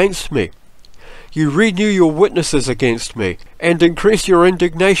awesome against me. You renew your witnesses against me, and increase your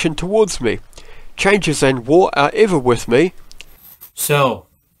indignation towards me. Changes and war are ever with me. So,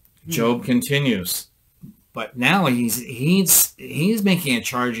 Job continues, but now he's making a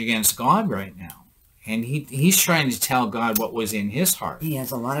charge against God right now, and he's trying to tell God what was in his heart. He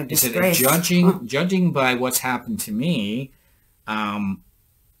has a lot of disgrace. He said, judging by what's happened to me,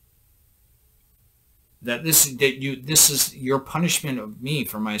 this is your punishment of me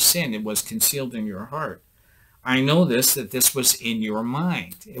for my sin. It was concealed in your heart. I know that this was in your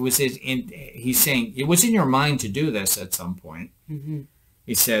mind. He's saying it was in your mind to do this at some point. Mm-hmm.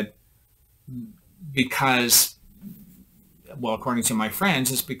 He said, because, well, according to my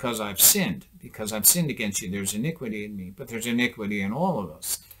friends, it's because I've sinned. Because I've sinned against you. There's iniquity in me, but there's iniquity in all of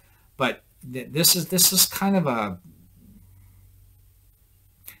us. But this is kind of a,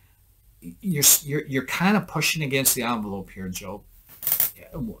 you're kind of pushing against the envelope here, Job.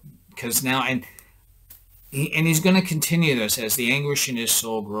 Because now, and he's going to continue this as the anguish in his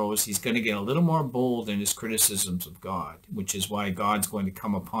soul grows. He's going to get a little more bold in his criticisms of God, which is why God's going to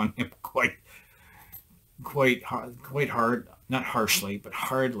come upon him quite hard, not harshly, but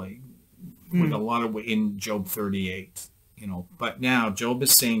hardly, with a lot of in Job 38. You know, but now Job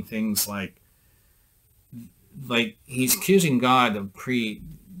is saying things like he's accusing God of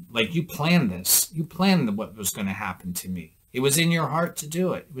you planned this. You planned what was going to happen to me. It was in your heart to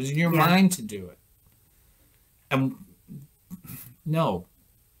do it. It was in your mind to do it. And no,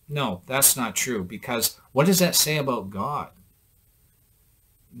 that's not true, because what does that say about God?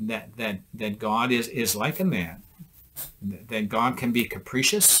 That God is like a man, that God can be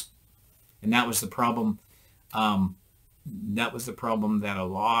capricious, and that was the problem. That was the problem that a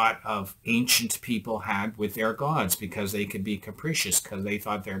lot of ancient people had with their gods, because they could be capricious, because they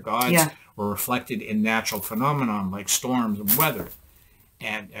thought their gods were reflected in natural phenomenon like storms and weather,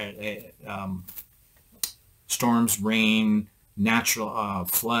 and storms, rain, natural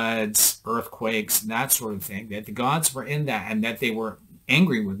floods, earthquakes, that sort of thing, that the gods were in that, and that they were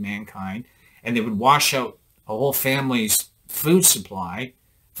angry with mankind, and they would wash out a whole family's food supply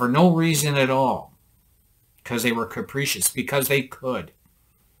for no reason at all, because they were capricious, because they could.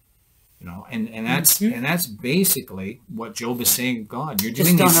 You know, and that's basically what Job is saying of God. You're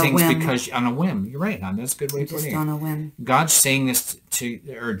doing these things because on a whim. You're right, hon. That's a good way of putting it. Just on a whim. God's saying this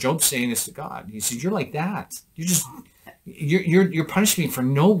or Job's saying this to God. He says, "You're like that. You're punishing me for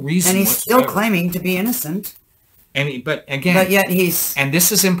no reason." And he's whatsoever. still claiming to be innocent. But yet he's. And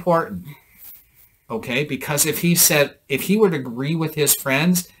this is important, okay? Because if he would agree with his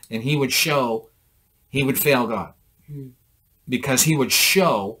friends, then he would fail God, because he would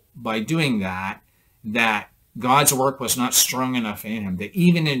show by doing that God's work was not strong enough in him, that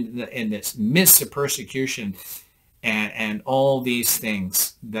even in this midst of persecution and all these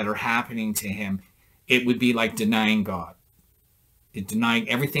things that are happening to him, it would be like denying God. Denying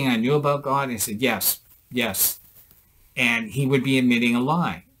everything I knew about God. And he said, yes. And he would be admitting a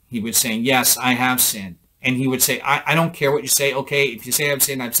lie. He was saying, yes, I have sinned. And he would say, I don't care what you say. Okay, if you say I've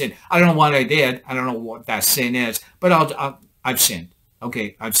sinned, I've sinned. I don't know what I did. I don't know what that sin is, but I've sinned.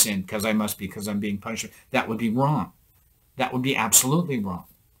 Okay, I've sinned because I must be, because I'm being punished. That would be wrong. That would be absolutely wrong.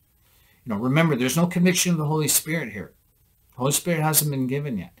 You know, remember, there's no conviction of the Holy Spirit here. The Holy Spirit hasn't been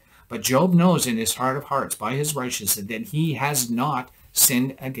given yet. But Job knows in his heart of hearts, by his righteousness, that he has not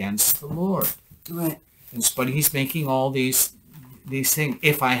sinned against the Lord. Right. But he's making all these things.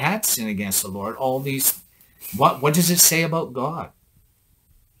 If I had sinned against the Lord, all these, what does it say about God?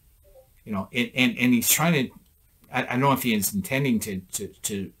 You know, and he's trying to, I don't know if he is intending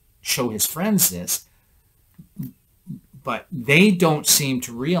to show his friends this, but they don't seem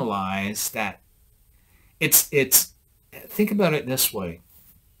to realize that it's, think about it this way.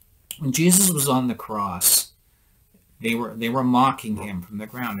 When Jesus was on the cross, they were mocking him from the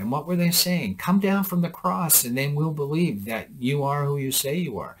ground. And what were they saying? Come down from the cross and then we'll believe that you are who you say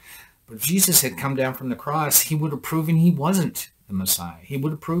you are. But if Jesus had come down from the cross, he would have proven he wasn't the Messiah. He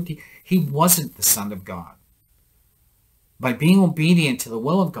would have proved he wasn't the Son of God. By being obedient to the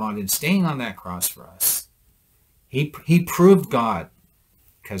will of God and staying on that cross for us, he proved God,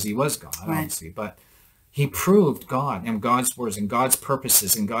 because he was God, right, obviously, but he proved God and God's words and God's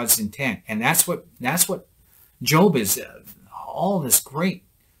purposes and God's intent. And that's what Job is, all this great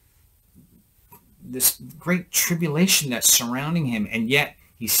tribulation that's surrounding him, and yet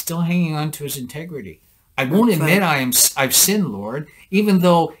he's still hanging on to his integrity. I won't admit I've sinned, Lord, even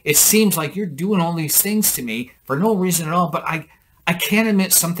though it seems like you're doing all these things to me for no reason at all, but I can't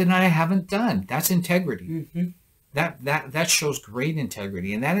admit something that I haven't done. That's integrity. Mm-hmm. That shows great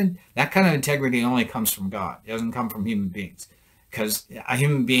integrity, and that kind of integrity only comes from God. It doesn't come from human beings, because a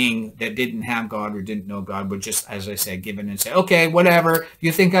human being that didn't have God or didn't know God would just, as I said, give in and say, okay, whatever.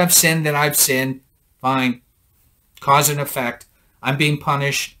 You think I've sinned, then I've sinned. Fine. Cause and effect. I'm being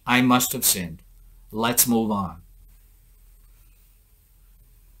punished. I must have sinned. Let's move on.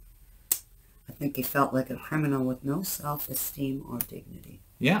 I think he felt like a criminal with no self-esteem or dignity.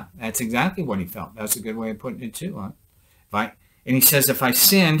 Yeah, that's exactly what he felt. That's a good way of putting it too, huh? And he says, if I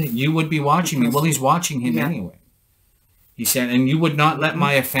sinned, you would be watching me. Well, he's watching him anyway. He said, and you would not let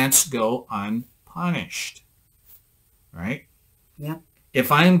my offense go unpunished. Right? Yeah.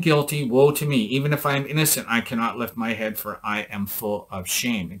 If I am guilty, woe to me. Even if I am innocent, I cannot lift my head, for I am full of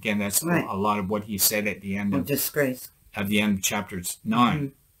shame. Again, that's right, a lot of what he said at the end of disgrace. At the end of chapter 9. Mm-hmm.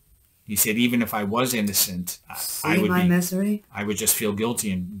 He said, even if I was innocent, I would my misery? I would just feel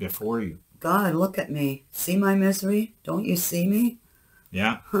guilty before you. God, look at me. See my misery? Don't you see me?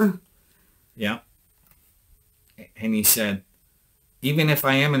 Yeah. Yeah. And he said, even if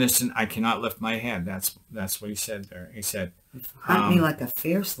I am innocent, I cannot lift my head. That's what he said there. He said, hunt me like a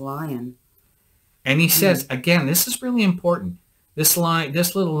fierce lion. And he says, again, this is really important. This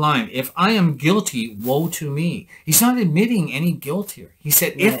little line, if I am guilty, woe to me. He's not admitting any guilt here. He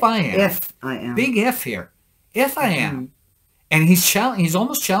said, if I am. If I am. Big if here. If I am. And he's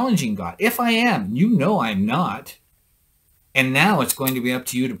almost challenging God. If I am, you know I'm not. And now it's going to be up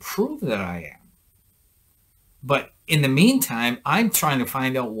to you to prove that I am. But in the meantime, I'm trying to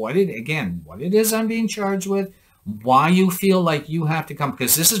find out what it is I'm being charged with, why you feel like you have to come,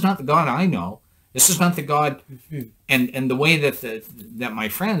 because this is not the God I know. This is not the God, and the way that my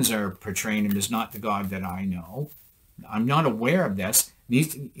friends are portraying him is not the God that I know. I'm not aware of this.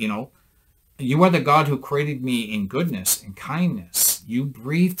 You are the God who created me in goodness and kindness. You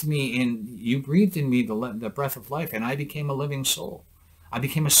breathed in me the breath of life, and I became a living soul. I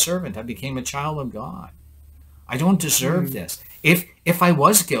became a servant. I became a child of God. I don't deserve this. If I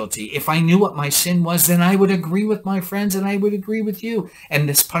was guilty, if I knew what my sin was, then I would agree with my friends and I would agree with you, and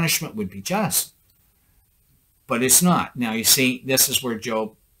this punishment would be just. But it's not. Now, you see, this is where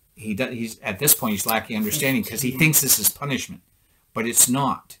Job, he's at this point, he's lacking understanding because he thinks this is punishment. But it's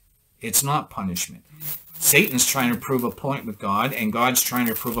not. It's not punishment. Satan's trying to prove a point with God, and God's trying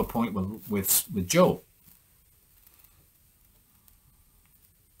to prove a point with Job.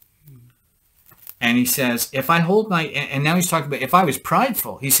 And he says, if I hold my, and now he's talking about, if I was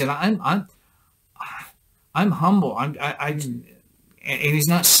prideful, he said, I'm humble. And he's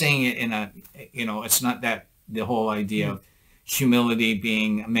not saying it in a, it's not that the whole idea of humility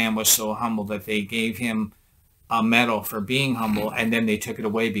being, a man was so humble that they gave him a medal for being humble, and then they took it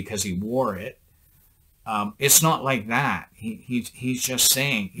away because he wore it. It's not like that. He's just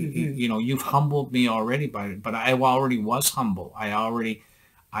saying, you've humbled me already but I already was humble.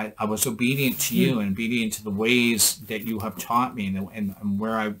 I was obedient to you and obedient to the ways that you have taught me and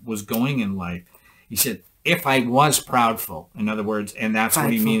where I was going in life. He said, if I was proudful, in other words, and that's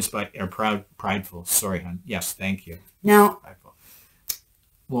prideful. What he means by prideful. Sorry, hon. Yes, thank you. Now, prideful.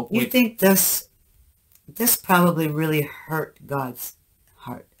 Well, you think this this probably really hurt God's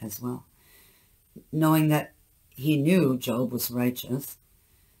heart as well, knowing that he knew Job was righteous,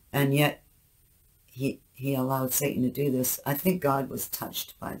 and yet he allowed Satan to do this. I think God was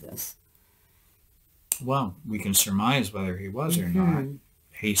touched by this. Well, we can surmise whether he was or not.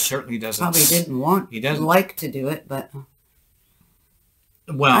 He certainly doesn't. Probably didn't want. He doesn't like to do it, but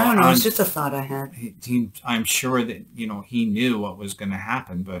well, I don't know. It's just a thought I had. I'm sure that he knew what was going to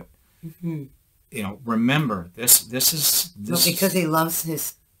happen, but remember this. Well, because he loves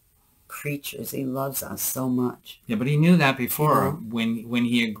his creatures. He loves us so much. Yeah, but he knew that before when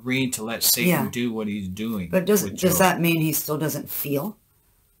he agreed to let Satan do what he's doing. But does that mean he still doesn't feel?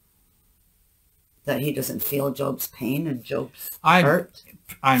 That he doesn't feel Job's pain and Job's hurt?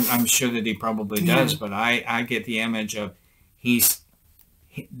 I'm sure that he probably does, but I get the image of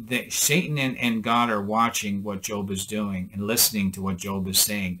that Satan and God are watching what Job is doing and listening to what Job is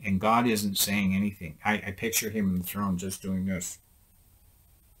saying, and God isn't saying anything. I picture him in the throne just doing this.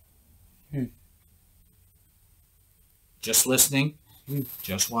 Just listening,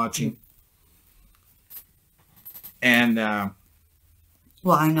 just watching. And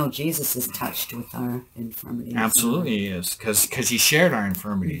well, I know Jesus is touched with our infirmities. Absolutely he is, because he shared our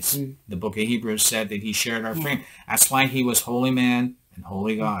infirmities. The book of Hebrews said that he shared our frame. That's why he was holy man and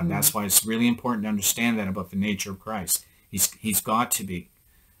holy God. That's why it's really important to understand that about the nature of Christ. He's got to be,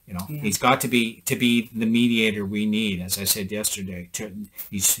 he's got to be the mediator we need. As I said yesterday,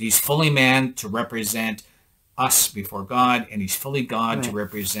 he's fully man to represent us before God, and he's fully God to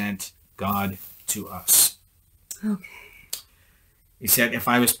represent God to us. Okay. He said, if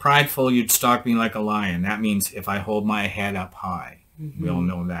I was prideful, you'd stalk me like a lion. That means if I hold my head up high. We all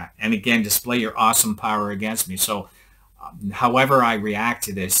know that. And again, display your awesome power against me. So however I react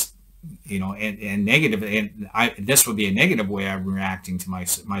to this, and negative, and this would be a negative way I'm reacting to my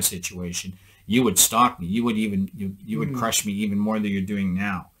situation. You would stalk me. You would you would crush me even more than you're doing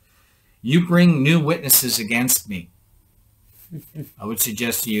now. You bring new witnesses against me. I would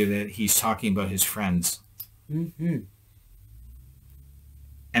suggest to you that he's talking about his friends.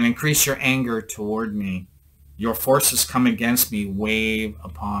 And increase your anger toward me. Your forces come against me wave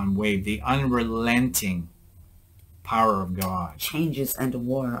upon wave. The unrelenting power of God. Changes and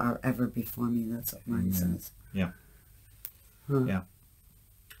war are ever before me. That's what mine says. Yeah. Yeah.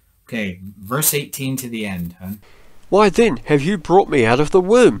 Okay, verse 18 to the end. Huh? Why then have you brought me out of the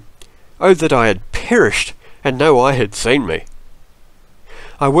womb? Oh, that I had perished, and no eye had seen me.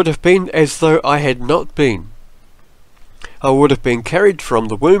 I would have been as though I had not been. I would have been carried from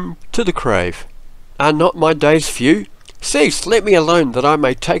the womb to the grave. Are not my days few? Cease, let me alone, that I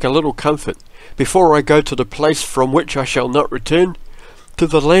may take a little comfort, before I go to the place from which I shall not return, to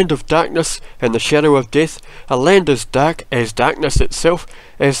the land of darkness and the shadow of death, a land as dark as darkness itself,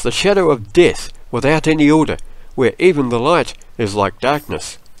 as the shadow of death, without any order, where even the light is like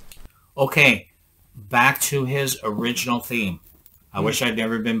darkness. Okay, back to his original theme. I wish I'd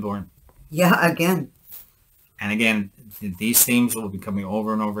never been born. Yeah, again. And again, these themes will be coming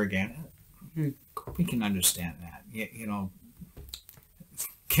over and over again. We can understand that.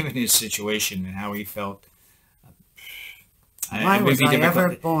 Given his situation and how he felt, why was I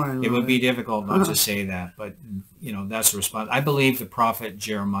ever born? It would be difficult not to say that, but that's the response. I believe the prophet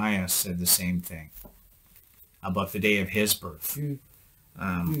Jeremiah said the same thing about the day of his birth.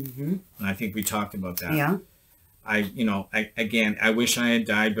 And I think we talked about that. Yeah. I wish I had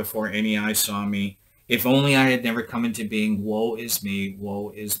died before any eye saw me. If only I had never come into being. Woe is me,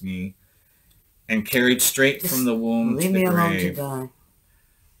 woe is me. And carried straight from the womb to the grave. Leave me alone to die.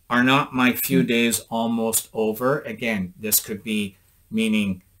 Are not my few days almost over? Again, this could be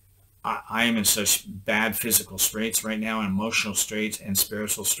meaning I am in such bad physical straits right now, and emotional straits and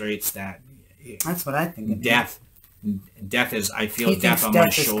spiritual straits that that's what I think. Death is, I feel death on my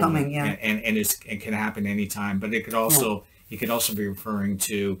shoulder, coming, and it can happen anytime. But it could also he could also be referring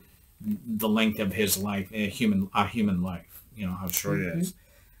to the length of his life, a human life. How short it is.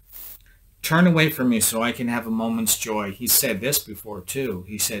 Turn away from me so I can have a moment's joy. He said this before too.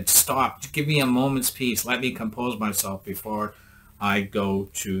 He said, stop, give me a moment's peace. Let me compose myself before I go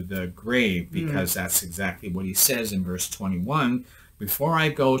to the grave, because that's exactly what he says in verse 21. Before I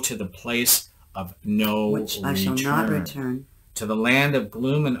go to the place of no which return, I shall not return. To the land of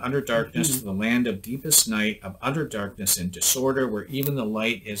gloom and utter darkness, to the land of deepest night, of utter darkness and disorder, where even the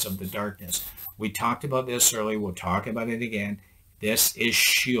light is of the darkness. We talked about this earlier. We'll talk about it again. This is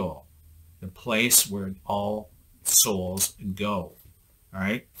Sheol, the place where all souls go. All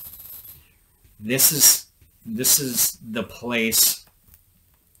right. This is the place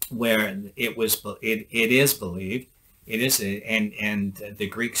where it is believed It is, and the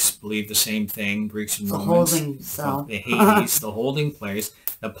Greeks believe the same thing. Greeks and The Romans. holding cell. The Hades, the holding place,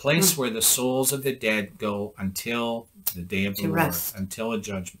 the place where the souls of the dead go until the day of the Lord, rest. until a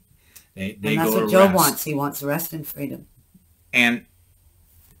judgment. They And that's go what to Job rest. wants. He wants rest and freedom. And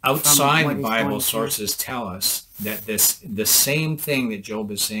outside what the he's Bible going through. sources tell us that the same thing that Job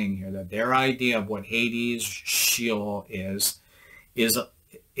is saying here, that their idea of what Hades, Sheol is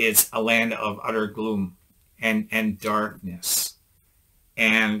a land of utter gloom and darkness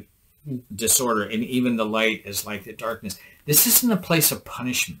and disorder, and even the light is like the darkness. This isn't a place of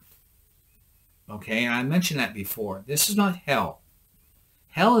punishment. Okay, and I mentioned that before. This is not hell.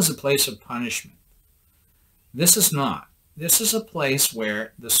 Hell is a place of punishment. This is not. This is a place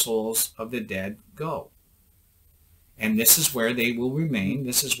where the souls of the dead go. And this is where they will remain.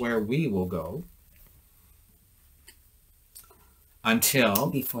 This is where we will go until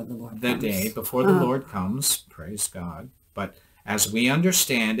Before the Lord the comes. day before the Lord comes. Praise God. But as we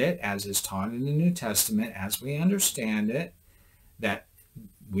understand it, as is taught in the New Testament, as we understand it, that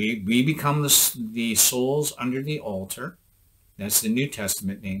we become the souls under the altar. That's the New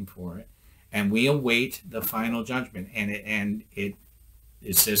Testament name for it. And we await the final judgment. And it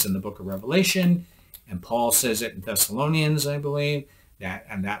says in the book of Revelation, and Paul says it in Thessalonians, I believe, that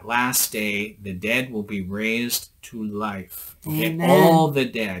on that last day, the dead will be raised to life. Okay? Amen. All the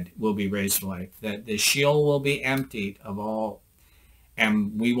dead will be raised to life. That the Sheol will be emptied of all,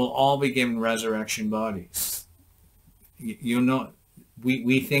 and we will all be given resurrection bodies. You know,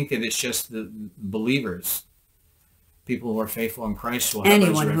 we think that it's just the believers, people who are faithful in Christ, will have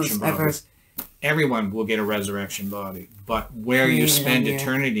Anyone resurrection who's ever bodies. Everyone will get a resurrection body, but where you created spend on the earth.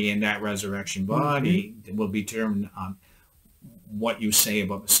 eternity in that resurrection body will be determined on what you say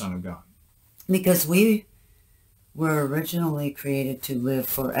about the Son of God. Because we were originally created to live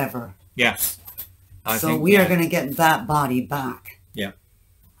forever. Yes. So we are going to get that body back. Yeah.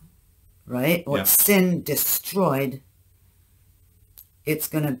 Right? What Yeah. sin destroyed, it's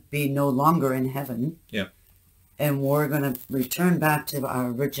going to be no longer in heaven. Yeah. And we're going to return back to our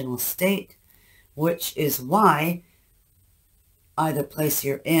original state, which is why either place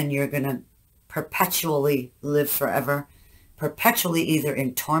you're in, you're going to perpetually live forever, perpetually either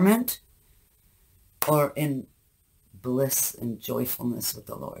in torment or in bliss and joyfulness with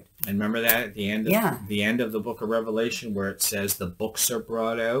the Lord. And remember that at the end of Yeah. the end of the book of Revelation, where it says the books are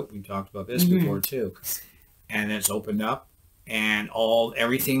brought out. We talked about this before too. And it's opened up, and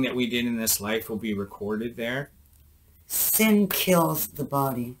everything that we did in this life will be recorded there. Sin kills the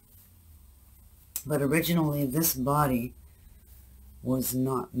body. But originally this body was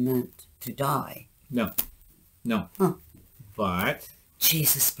not meant to die. No. Huh. But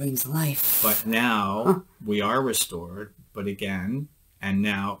Jesus brings life. now we are restored, but again, and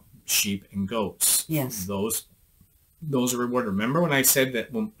now sheep and goats. Yes. Those are rewarded. Remember when I said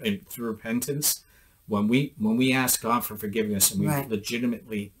that through repentance, when we ask God for forgiveness, and we Right.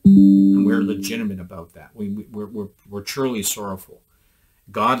 legitimately, and we're legitimate about that. We're truly sorrowful.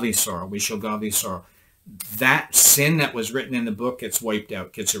 Godly sorrow. We show godly sorrow. That sin that was written in the book gets wiped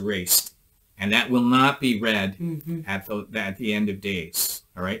out, gets erased. And that will not be read at the end of days.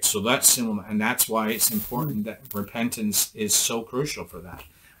 All right. So that's and that's why it's important that repentance is so crucial for that.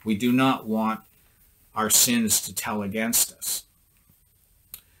 We do not want our sins to tell against us.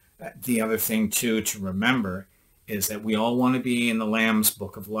 The other thing too to remember is that we all want to be in the Lamb's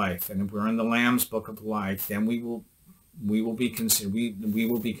book of life, and if we're in the Lamb's book of life, then we will be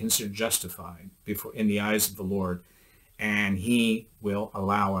considered justified before in the eyes of the Lord. And he will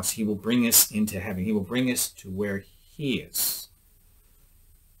allow us. He will bring us into heaven. He will bring us to where he is.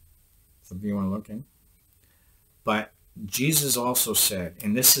 Something you want to look in? But Jesus also said,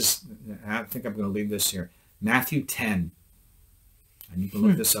 and this is, I think I'm going to leave this here, Matthew 10. And you can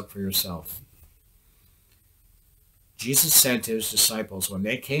look this up for yourself. Jesus said to his disciples, when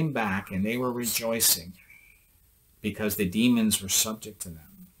they came back and they were rejoicing because the demons were subject to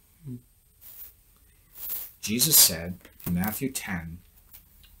them, Jesus said in Matthew 10,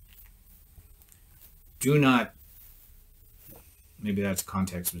 do not, maybe that's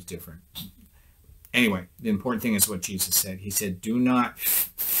context was different. Anyway, the important thing is what Jesus said. He said, do not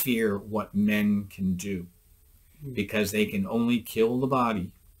fear what men can do, because they can only kill the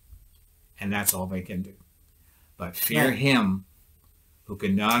body, and that's all they can do. But fear him who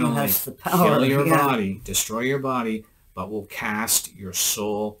can not only has the power, kill your body, destroy your body, but will cast your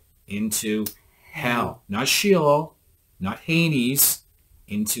soul into hell. Not Sheol, not Hades,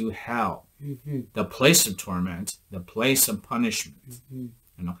 into hell. The place of torment, the place of punishment. You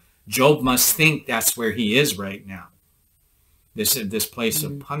know, Job must think that's where he is right now. This place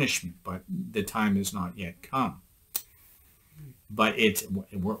of punishment, but the time has not yet come. but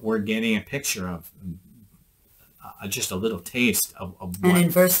we're getting a picture of just a little taste of And what. in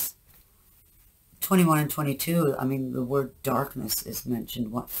verse 21 and 22, I mean, the word darkness is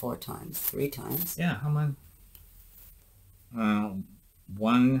mentioned, what, 4 times? 3 times? Yeah, how many?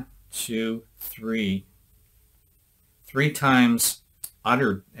 1, 2, 3. 3 times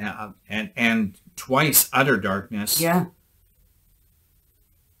utter, and twice utter darkness. Yeah.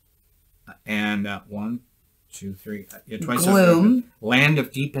 And 1, 2, 3. Yeah, twice Gloom. Land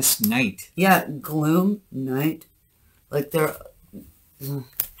of deepest night. Yeah, gloom, night. Like they're...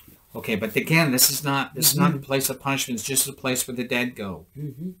 Okay, but again, this is not a place of punishment. It's just a place where the dead go.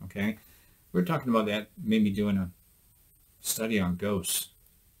 Mm-hmm. Okay, we're talking about that. Maybe doing a study on ghosts.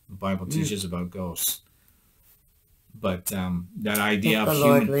 The Bible teaches about ghosts, but that idea If of the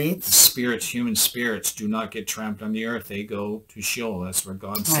Lord leads. human spirits do not get trapped on the earth. They go to Sheol. That's where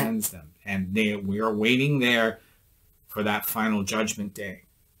God sends them, and we are waiting there for that final judgment day,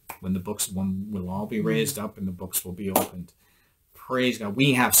 when we'll all be raised up and the books will be opened. Praise God.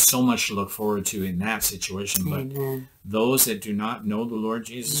 We have so much to look forward to in that situation. But Amen. those that do not know the Lord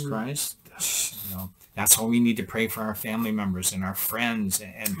Jesus Christ, that's why we need to pray for our family members and our friends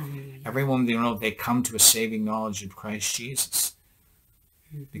and everyone they know, they come to a saving knowledge of Christ Jesus.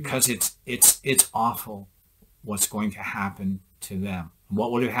 Because it's awful what's going to happen to them.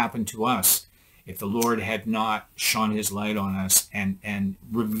 What would have happened to us if the Lord had not shone his light on us and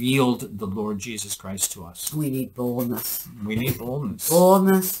revealed the Lord Jesus Christ to us? We need boldness. We need boldness.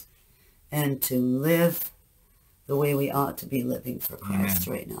 Boldness, and to live the way we ought to be living for Christ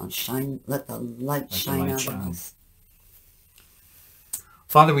right now. Let the light shine out of us.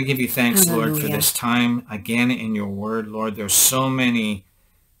 Father, we give you thanks, Lord, for Hallelujah. this time again in your word. Lord, there's so many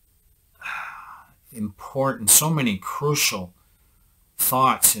important, so many crucial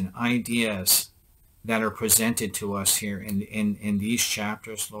thoughts and ideas that are presented to us here in these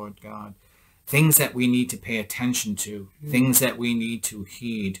chapters, Lord God. Things that we need to pay attention to, things that we need to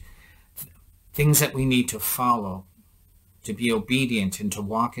heed, things that we need to follow, to be obedient and to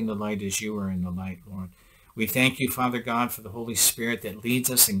walk in the light as you are in the light, Lord. We thank you, Father God, for the Holy Spirit that leads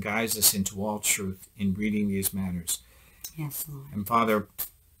us and guides us into all truth in reading these matters. Yes, Lord. And Father,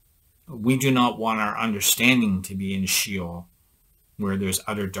 we do not want our understanding to be in Sheol, where there's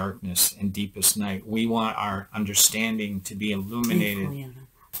utter darkness and deepest night. We want our understanding to be illuminated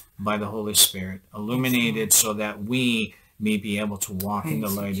by the Holy Spirit, illuminated so that we may be able to walk in the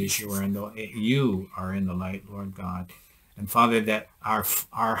light as you are in the light, Lord God. And Father, that our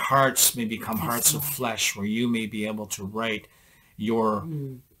hearts may become hearts of flesh, where you may be able to write your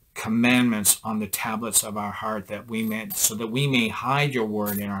commandments on the tablets of our heart, so that we may hide your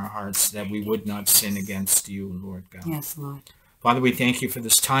word in our hearts, that we would not sin against you, Lord God. Yes, Lord. Father, we thank you for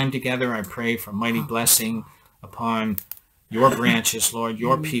this time together. I pray for mighty blessing upon your branches, Lord,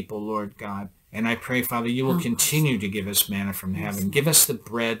 your people, Lord God. And I pray, Father, you will continue to give us manna from heaven. Give us the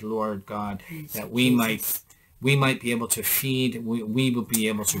bread, Lord God, that we might be able to feed. We will be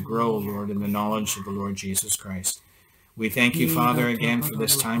able to grow, Lord, in the knowledge of the Lord Jesus Christ. We thank you, Father, again for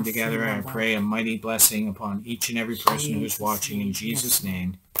this time together. I pray a mighty blessing upon each and every person who's watching. In Jesus'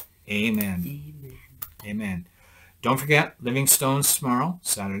 name, amen. Amen. Amen. Don't forget, Living Stones tomorrow,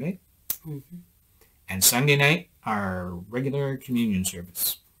 Saturday. And Sunday night, our regular communion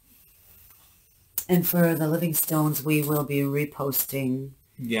service. And for the Living Stones, we will be reposting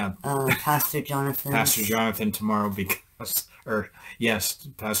Pastor Jonathan. Pastor Jonathan tomorrow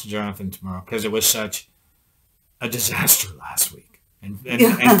Pastor Jonathan tomorrow, because it was such a disaster last week. And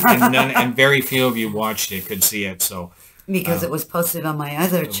very few of you watched it, could see it, so... Because it was posted on my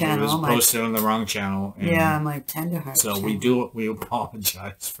other channel. It was posted on the wrong channel. And my Tenderheart so channel. we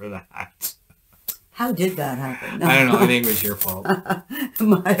apologize for that. How did that happen? I don't know. I think it was your fault.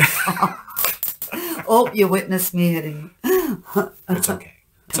 My fault. Oh, you witnessed me hitting. It's okay.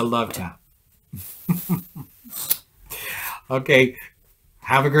 It's a love tap. Okay.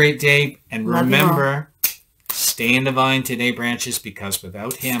 Have a great day. And remember, stay in the vine today, branches, because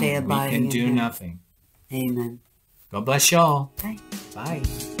without him, we can do nothing. Amen. God bless y'all. Bye. Bye.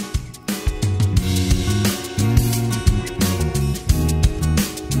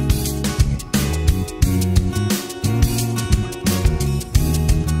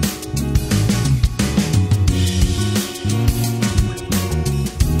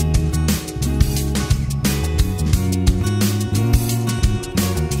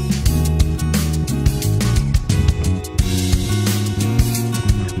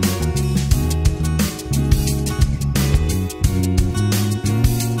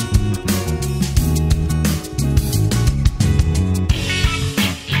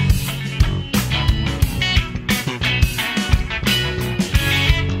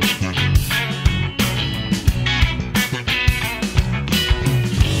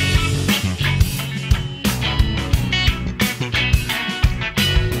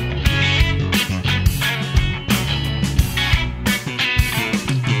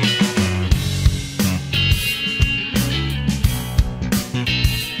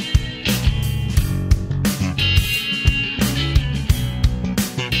 Amen.